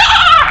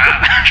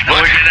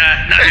 What? We're gonna,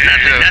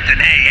 Hey, nothing.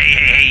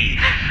 Hey.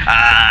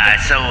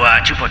 So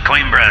Chupa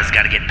Coimbra's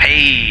got to get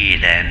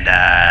paid, and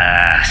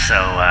so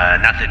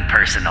nothing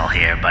personal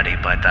here, buddy.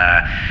 But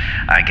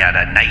I got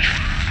a knife.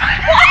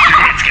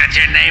 It's got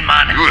your name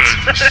on it. You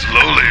are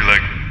slowly,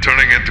 like,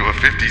 turning into a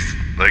 50s,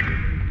 like,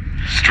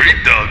 street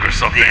dog or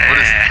something. What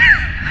is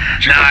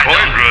Chupa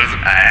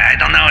Coimbra? I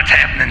don't know what's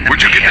happening to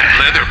Where'd you me. get that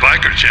leather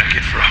biker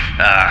jacket from?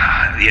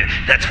 Yeah,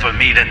 that's for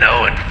me to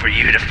know and for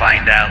you to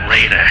find out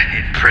later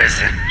in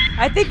prison.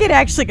 I think it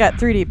actually got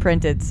 3D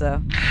printed,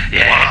 so.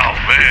 Yeah. Wow,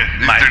 man,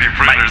 these My- 3D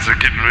printers are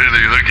getting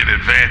really looking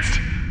advanced.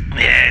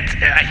 Yeah,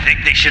 I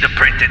think they should have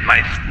printed my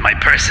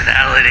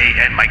personality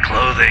and my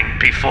clothing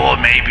before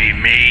maybe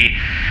me,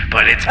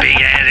 but it's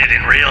being added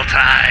in real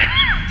time.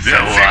 So,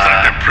 Yeah, it seems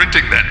like they're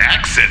printing that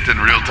accent in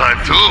real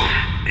time too.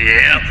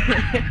 yep,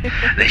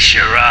 they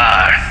sure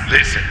are.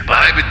 Listen,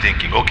 I've been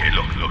thinking. Okay,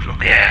 look.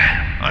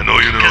 Yeah. I know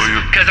you know you.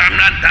 Because I'm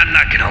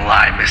not gonna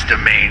lie, Mr.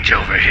 Mange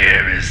over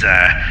here is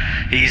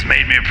he's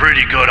made me a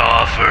pretty good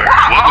offer.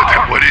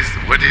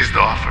 What is the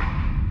offer?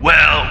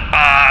 Well,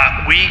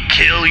 we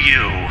kill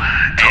you,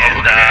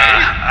 and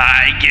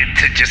I get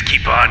to just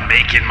keep on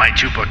making my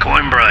Chupa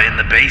Coimbra in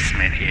the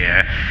basement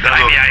here. Now,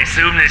 I look. mean, I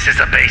assume this is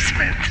a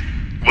basement.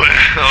 Well,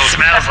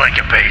 Smells like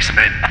a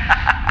basement.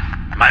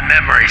 My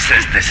memory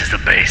says this is a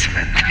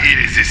basement. it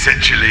is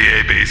essentially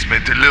a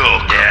basement.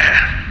 Look.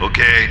 Yeah.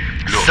 Okay.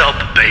 Look.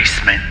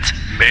 Sub-basement.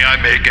 May I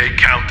make a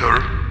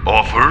counter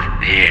offer?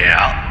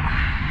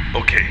 Yeah.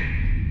 Okay.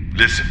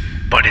 Listen.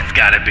 But it's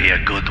gotta be a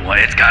good one.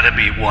 It's gotta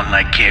be one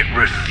I can't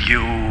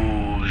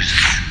refuse.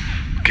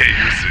 Okay,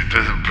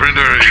 the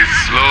printer is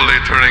slowly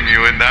turning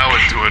you in now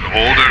into an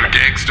older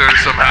gangster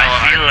somehow.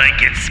 I feel like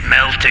it's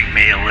melting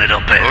me a little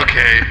bit.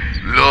 Okay,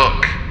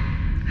 look.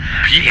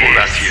 People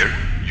Yes. out here,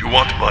 you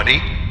want money,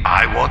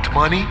 I want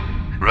money,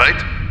 right?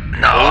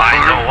 No, I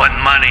Over. don't want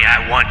money.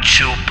 I want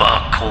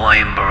Chupa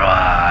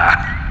Coimbra.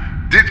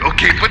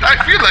 Okay, but I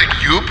feel like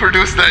you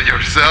produced that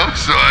yourself,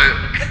 so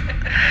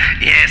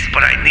Yes,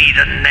 but I need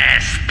a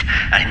nest.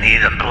 I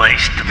need a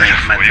place to make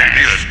my Well, you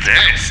need nest. a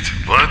nest.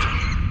 What?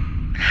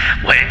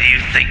 Where do you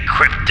think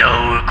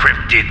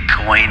cryptid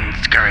coins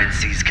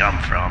currencies come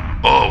from?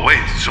 Oh, wait,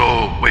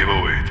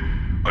 wait.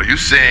 Are you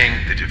saying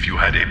that if you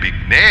had a big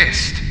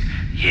nest,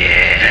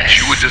 Yes.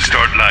 you would just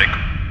start like...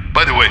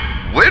 By the way,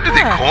 where do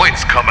the Huh.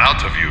 coins come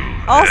out of you?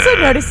 Also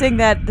noticing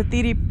that the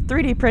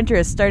 3D printer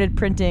has started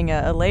printing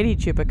a lady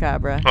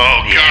chupacabra. Oh,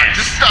 God, Yes.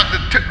 just stop the...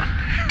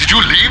 Did you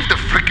leave the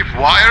freaking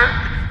wire?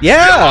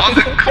 Yeah.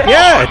 Come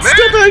Yeah, on, it's man.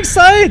 still doing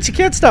science. You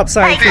can't stop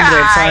science Hey, being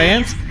doing guys.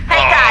 science.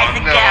 Hey guys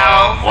and no.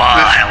 girls.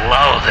 Why,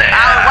 hello there.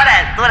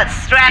 Oh, what a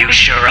strappy You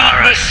sure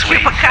are a beatnik sweet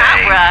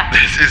chupacabra.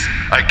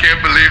 I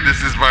can't believe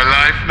this is my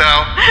life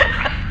now.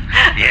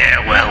 Yeah,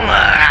 well,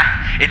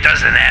 it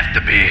doesn't have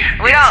to be.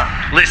 We It's-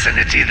 don't- Listen,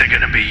 it's either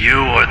gonna be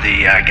you or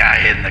the guy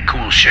in the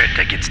cool shirt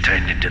that gets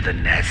turned into the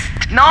nest.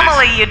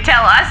 Normally you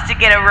tell us to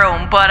get a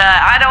room, but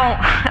I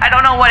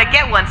don't know where to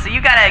get one, so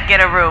you gotta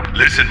get a room.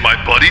 Listen, my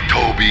buddy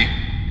Toby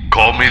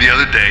called me the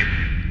other day.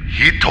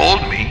 He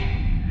told me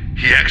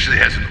he actually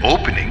has an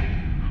opening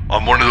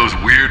on one of those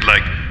weird,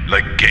 like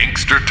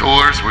gangster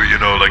tours where, you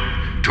know, like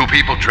two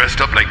people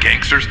dressed up like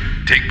gangsters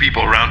take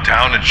people around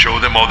town and show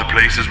them all the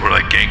places where,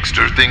 like,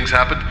 gangster things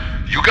happen.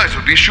 You guys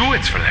would be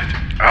shoo-ins for that.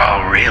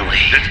 Oh, really?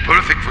 That's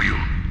perfect for you.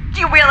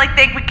 Do you really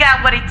think we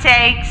got what it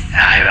takes?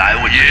 I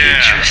would be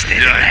interested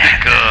in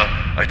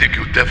that. I think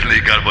you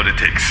definitely got what it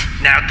takes.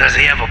 Now, does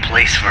he have a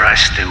place for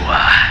us to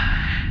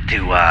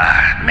to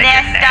make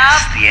a Nest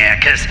nest. up? Yeah,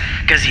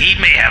 because he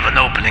may have an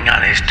opening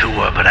on his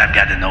tour, but I've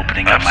got an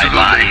opening on my Absolutely.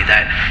 body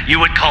that you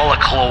would call a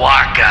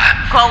cloaca.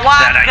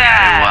 Cloaca.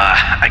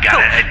 That I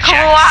gotta eject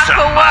Cloaca, some.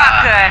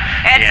 cloaca.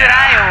 That's what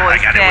I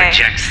always I gotta say.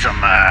 eject some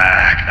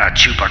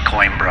chupa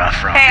coimbra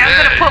from. Hey,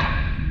 Yeah.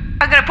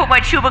 I'm gonna put my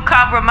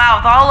chupacabra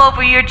mouth all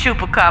over your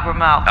chupacabra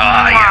mouth. Oh,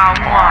 Mwah, yeah.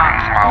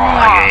 mwah, Oh,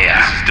 mwah. yeah.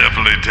 This is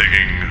definitely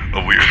taking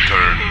a weird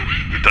turn.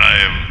 But I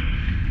am.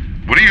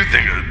 What do you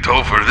think,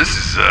 Topher? This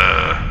is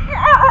Yeah,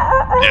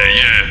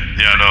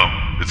 I know.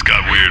 It's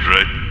got weird,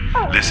 right?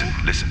 Listen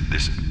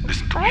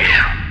to me.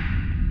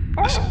 Listen.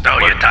 Oh,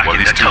 What- you're talking what to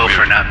these two Topher,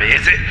 weird- not me.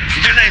 Is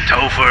your name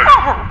Topher?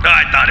 Oh,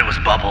 I thought it was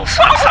Bubbles.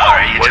 I'm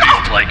sorry. You What just these-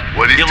 look like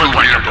what these you two look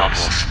like a weirdos?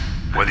 Bubbles.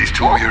 Why these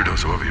two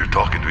weirdos over here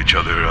talking to each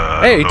other?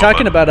 I Hey, don't you know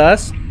talking about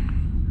us?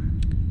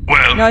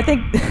 Well, No, I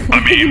think I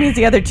think he mean- means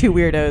the other two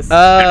weirdos.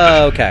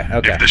 Oh, okay.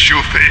 if the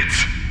shoe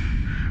fits.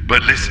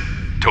 But listen,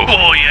 Topher.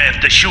 Oh yeah,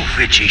 if the shoe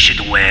fits, you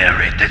should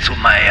wear it. That's what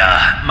my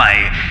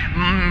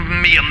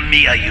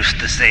Mia used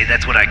to say.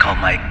 That's what I call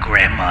my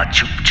grandma,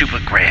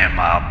 chupa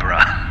grandma,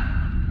 bruh.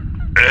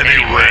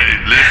 Anyway,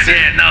 listen.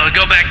 Yeah, no,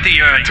 go back to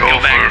your Topher.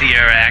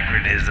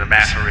 acronym,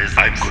 aphorisms.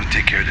 I'm gonna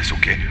take care of this,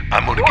 okay?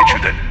 I'm gonna get you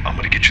that. I'm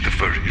gonna get you the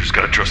fur. You just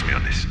gotta trust me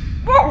on this.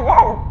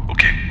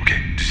 Okay.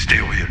 Just stay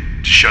over here.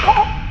 Just shut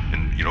up.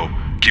 And,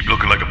 keep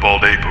looking like a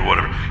bald ape or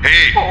whatever.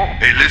 Hey,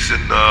 listen,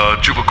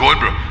 Chupa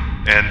Coimbra.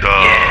 And,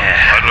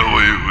 Yeah. I don't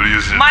know what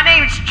you said. My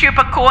name's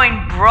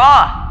Chupacoin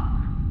Bra.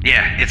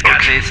 Yeah, it's got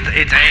Okay.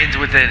 it ends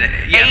with an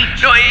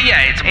H. No,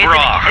 yeah, it's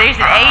bra. There's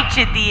an H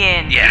at the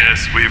end. Yeah.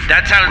 Yes,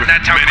 That's how many,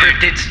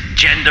 cryptids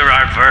gender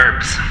our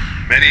verbs.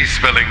 Many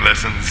spelling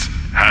lessons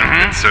have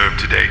been served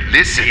today.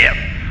 Listen, Yep.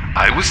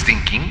 I was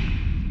thinking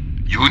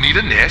you need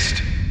a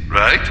nest,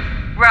 right?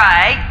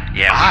 Right.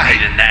 Yeah, we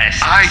need a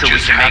nest I so we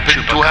just can make happen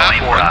to have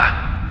chupa one.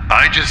 coimbra.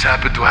 I just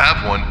happen to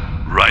have one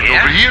right Yeah?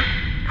 over here.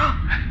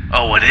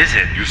 Oh, what is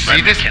it? You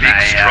see this Can big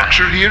I,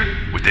 structure here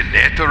with the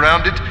net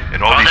around it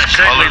and all Oh, these that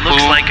certainly colorful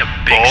looks like a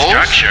big balls?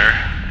 structure.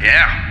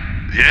 Yeah.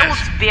 Yes,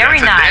 looks very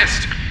that's a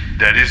nice. nest.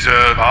 That is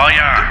Oh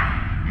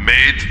yeah.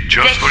 made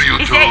just for you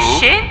is two. that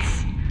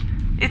shints?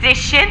 Is there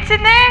shints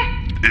in there?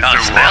 Is Oh, there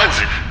it smells.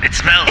 what? It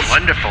smells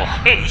wonderful.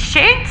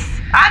 Shints?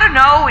 I don't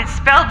know. It's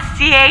spelled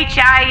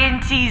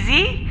CHINTZ.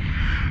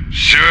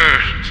 Sure.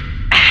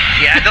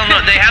 Yeah, I don't know.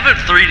 They haven't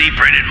 3D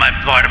printed my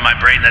part of my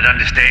brain that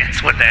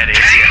understands what that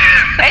is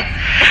yet.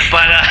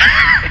 But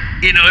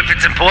if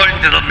it's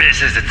important to the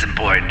missus, it's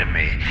important to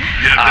me.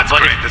 Yeah, that's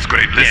but great. That's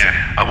great. Listen,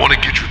 Yeah. I want to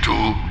get you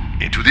two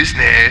into this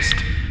nest,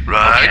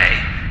 right?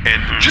 Okay.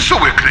 And just so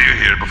we're clear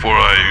here, before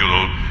I,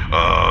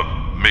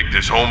 make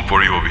this home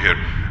for you over here,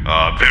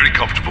 very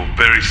comfortable,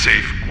 very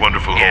safe,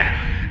 wonderful Yeah.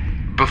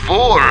 home.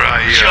 Before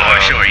I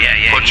Sure,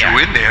 yeah, put yeah. you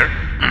in there,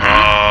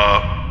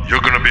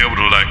 you're gonna be able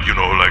to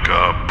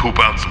poop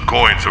out some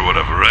coins or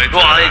whatever, right?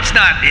 Well, it's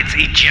not. It's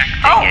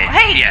ejecting Oh, it.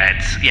 hey. Yeah,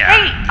 it's yeah.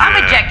 Hey, I'm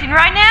Yeah. ejecting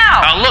right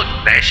now. Oh, look,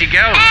 there she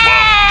goes.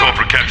 Wow, don't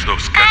forget catch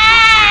those. We're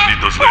gonna need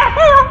those later.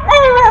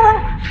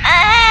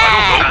 I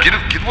don't know.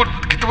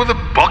 Get one of the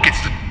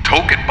buckets, the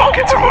token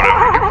buckets or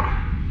whatever.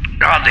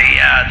 Oh,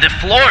 the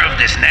floor of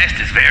this nest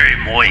is very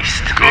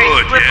moist.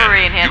 Good,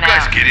 slippery yeah. in here You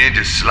guys now. get in,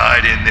 just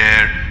slide in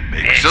there.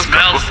 Make It yourself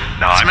smells- comfortable.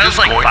 Now I'm smells just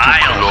like going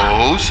bile. to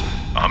close.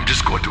 I'm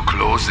just going to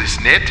close this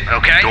net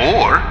Okay.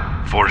 door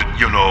for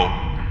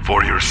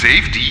for your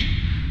safety,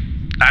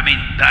 I mean,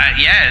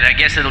 yeah, I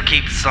guess it'll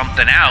keep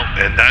something out.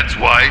 and that's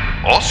why,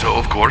 also,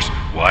 of course,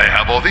 why I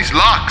have all these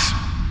locks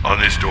on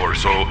this door.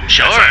 So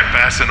Sure. as I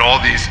fasten all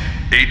these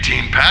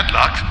 18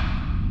 padlocks,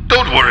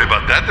 don't worry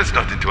about that. That's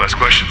nothing to ask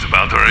questions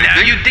about or Now,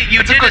 anything. you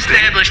That's a did good thing.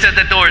 establish that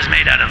the door is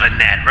made out of a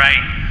net, right?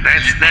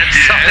 That's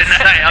Yes. something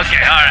that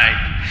okay, all right.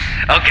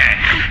 Okay,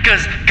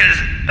 because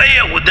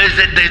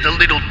there's a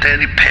little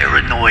tiny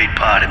paranoid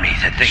part of me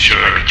that thinks you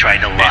might be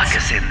trying to lock It's-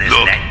 us in this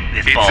look, net.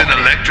 This it's ball an pit.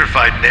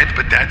 electrified net,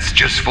 but that's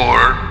just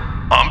for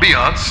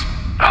ambiance,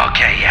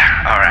 Okay,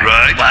 yeah, all right.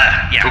 right?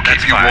 Yeah, to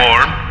that's keep you fine.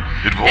 warm.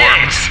 It Yeah,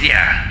 warms.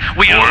 yeah.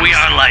 We are Warms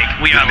like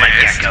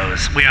the nest.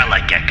 geckos. We are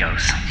like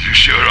geckos. You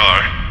sure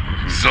are.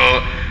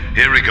 So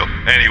here we go.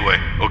 Anyway,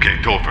 okay,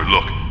 Topher,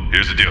 look.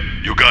 Here's the deal.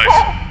 You guys,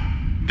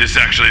 this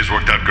actually has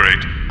worked out great.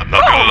 I'm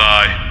not gonna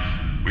lie.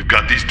 We've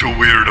got these two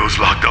weirdos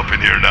locked up in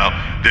here now.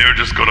 They're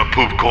just gonna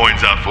poop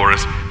coins out for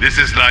us. This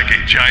is like a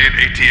giant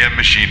ATM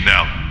machine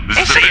now. This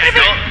is the See, best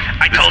thing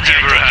I told you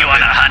that's I'd ever take you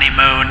on a happened.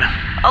 honeymoon.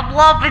 I'm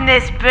loving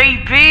this,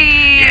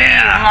 baby.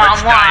 Yeah, Mwah,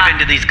 let's mwah. dive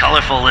into these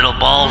colorful little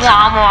balls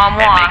Mwah, mwah, and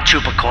mwah. make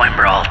chupa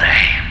coimbra all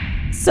day.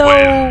 So Wait,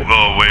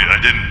 I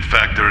didn't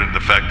factor in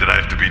the fact that I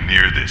have to be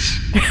near this.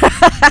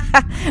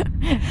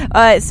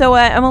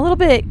 I'm a little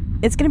bit.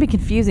 It's going to be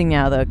confusing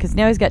now though, because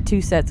now he's got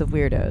two sets of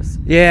weirdos.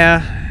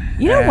 Yeah.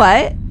 You know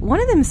what? One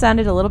of them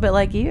sounded a little bit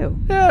like you.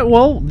 Yeah,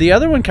 well, the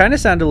other one kind of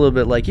sounded a little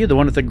bit like you, the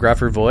one with the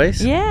gruffer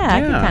voice. Yeah, I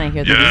can kind of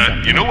hear the Yeah,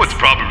 resemblance. you know what's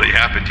probably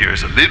happened here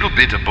is a little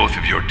bit of both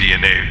of your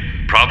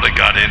DNA probably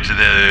got into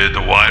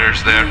the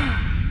wires there.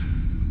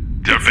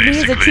 They're It's me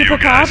as a basically you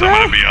guys. I'm chupacabra?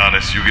 gonna be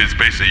honest. It's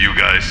basically you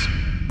guys.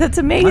 That's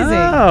amazing.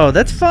 Oh,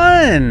 that's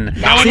fun.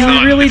 No, it's See,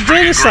 not. we really It's dig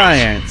freaking gross.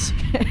 science.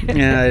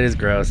 Yeah, it is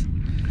gross.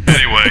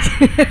 Anyway,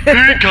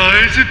 hey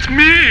guys, it's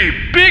me,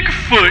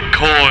 Bigfoot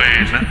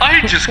Coin.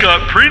 I just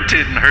got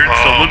printed and heard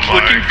someone's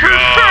looking for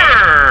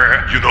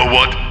fur. You know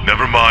what?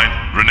 Never mind.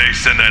 Renee,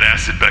 send that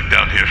acid back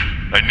down here.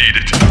 I need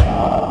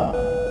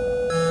it.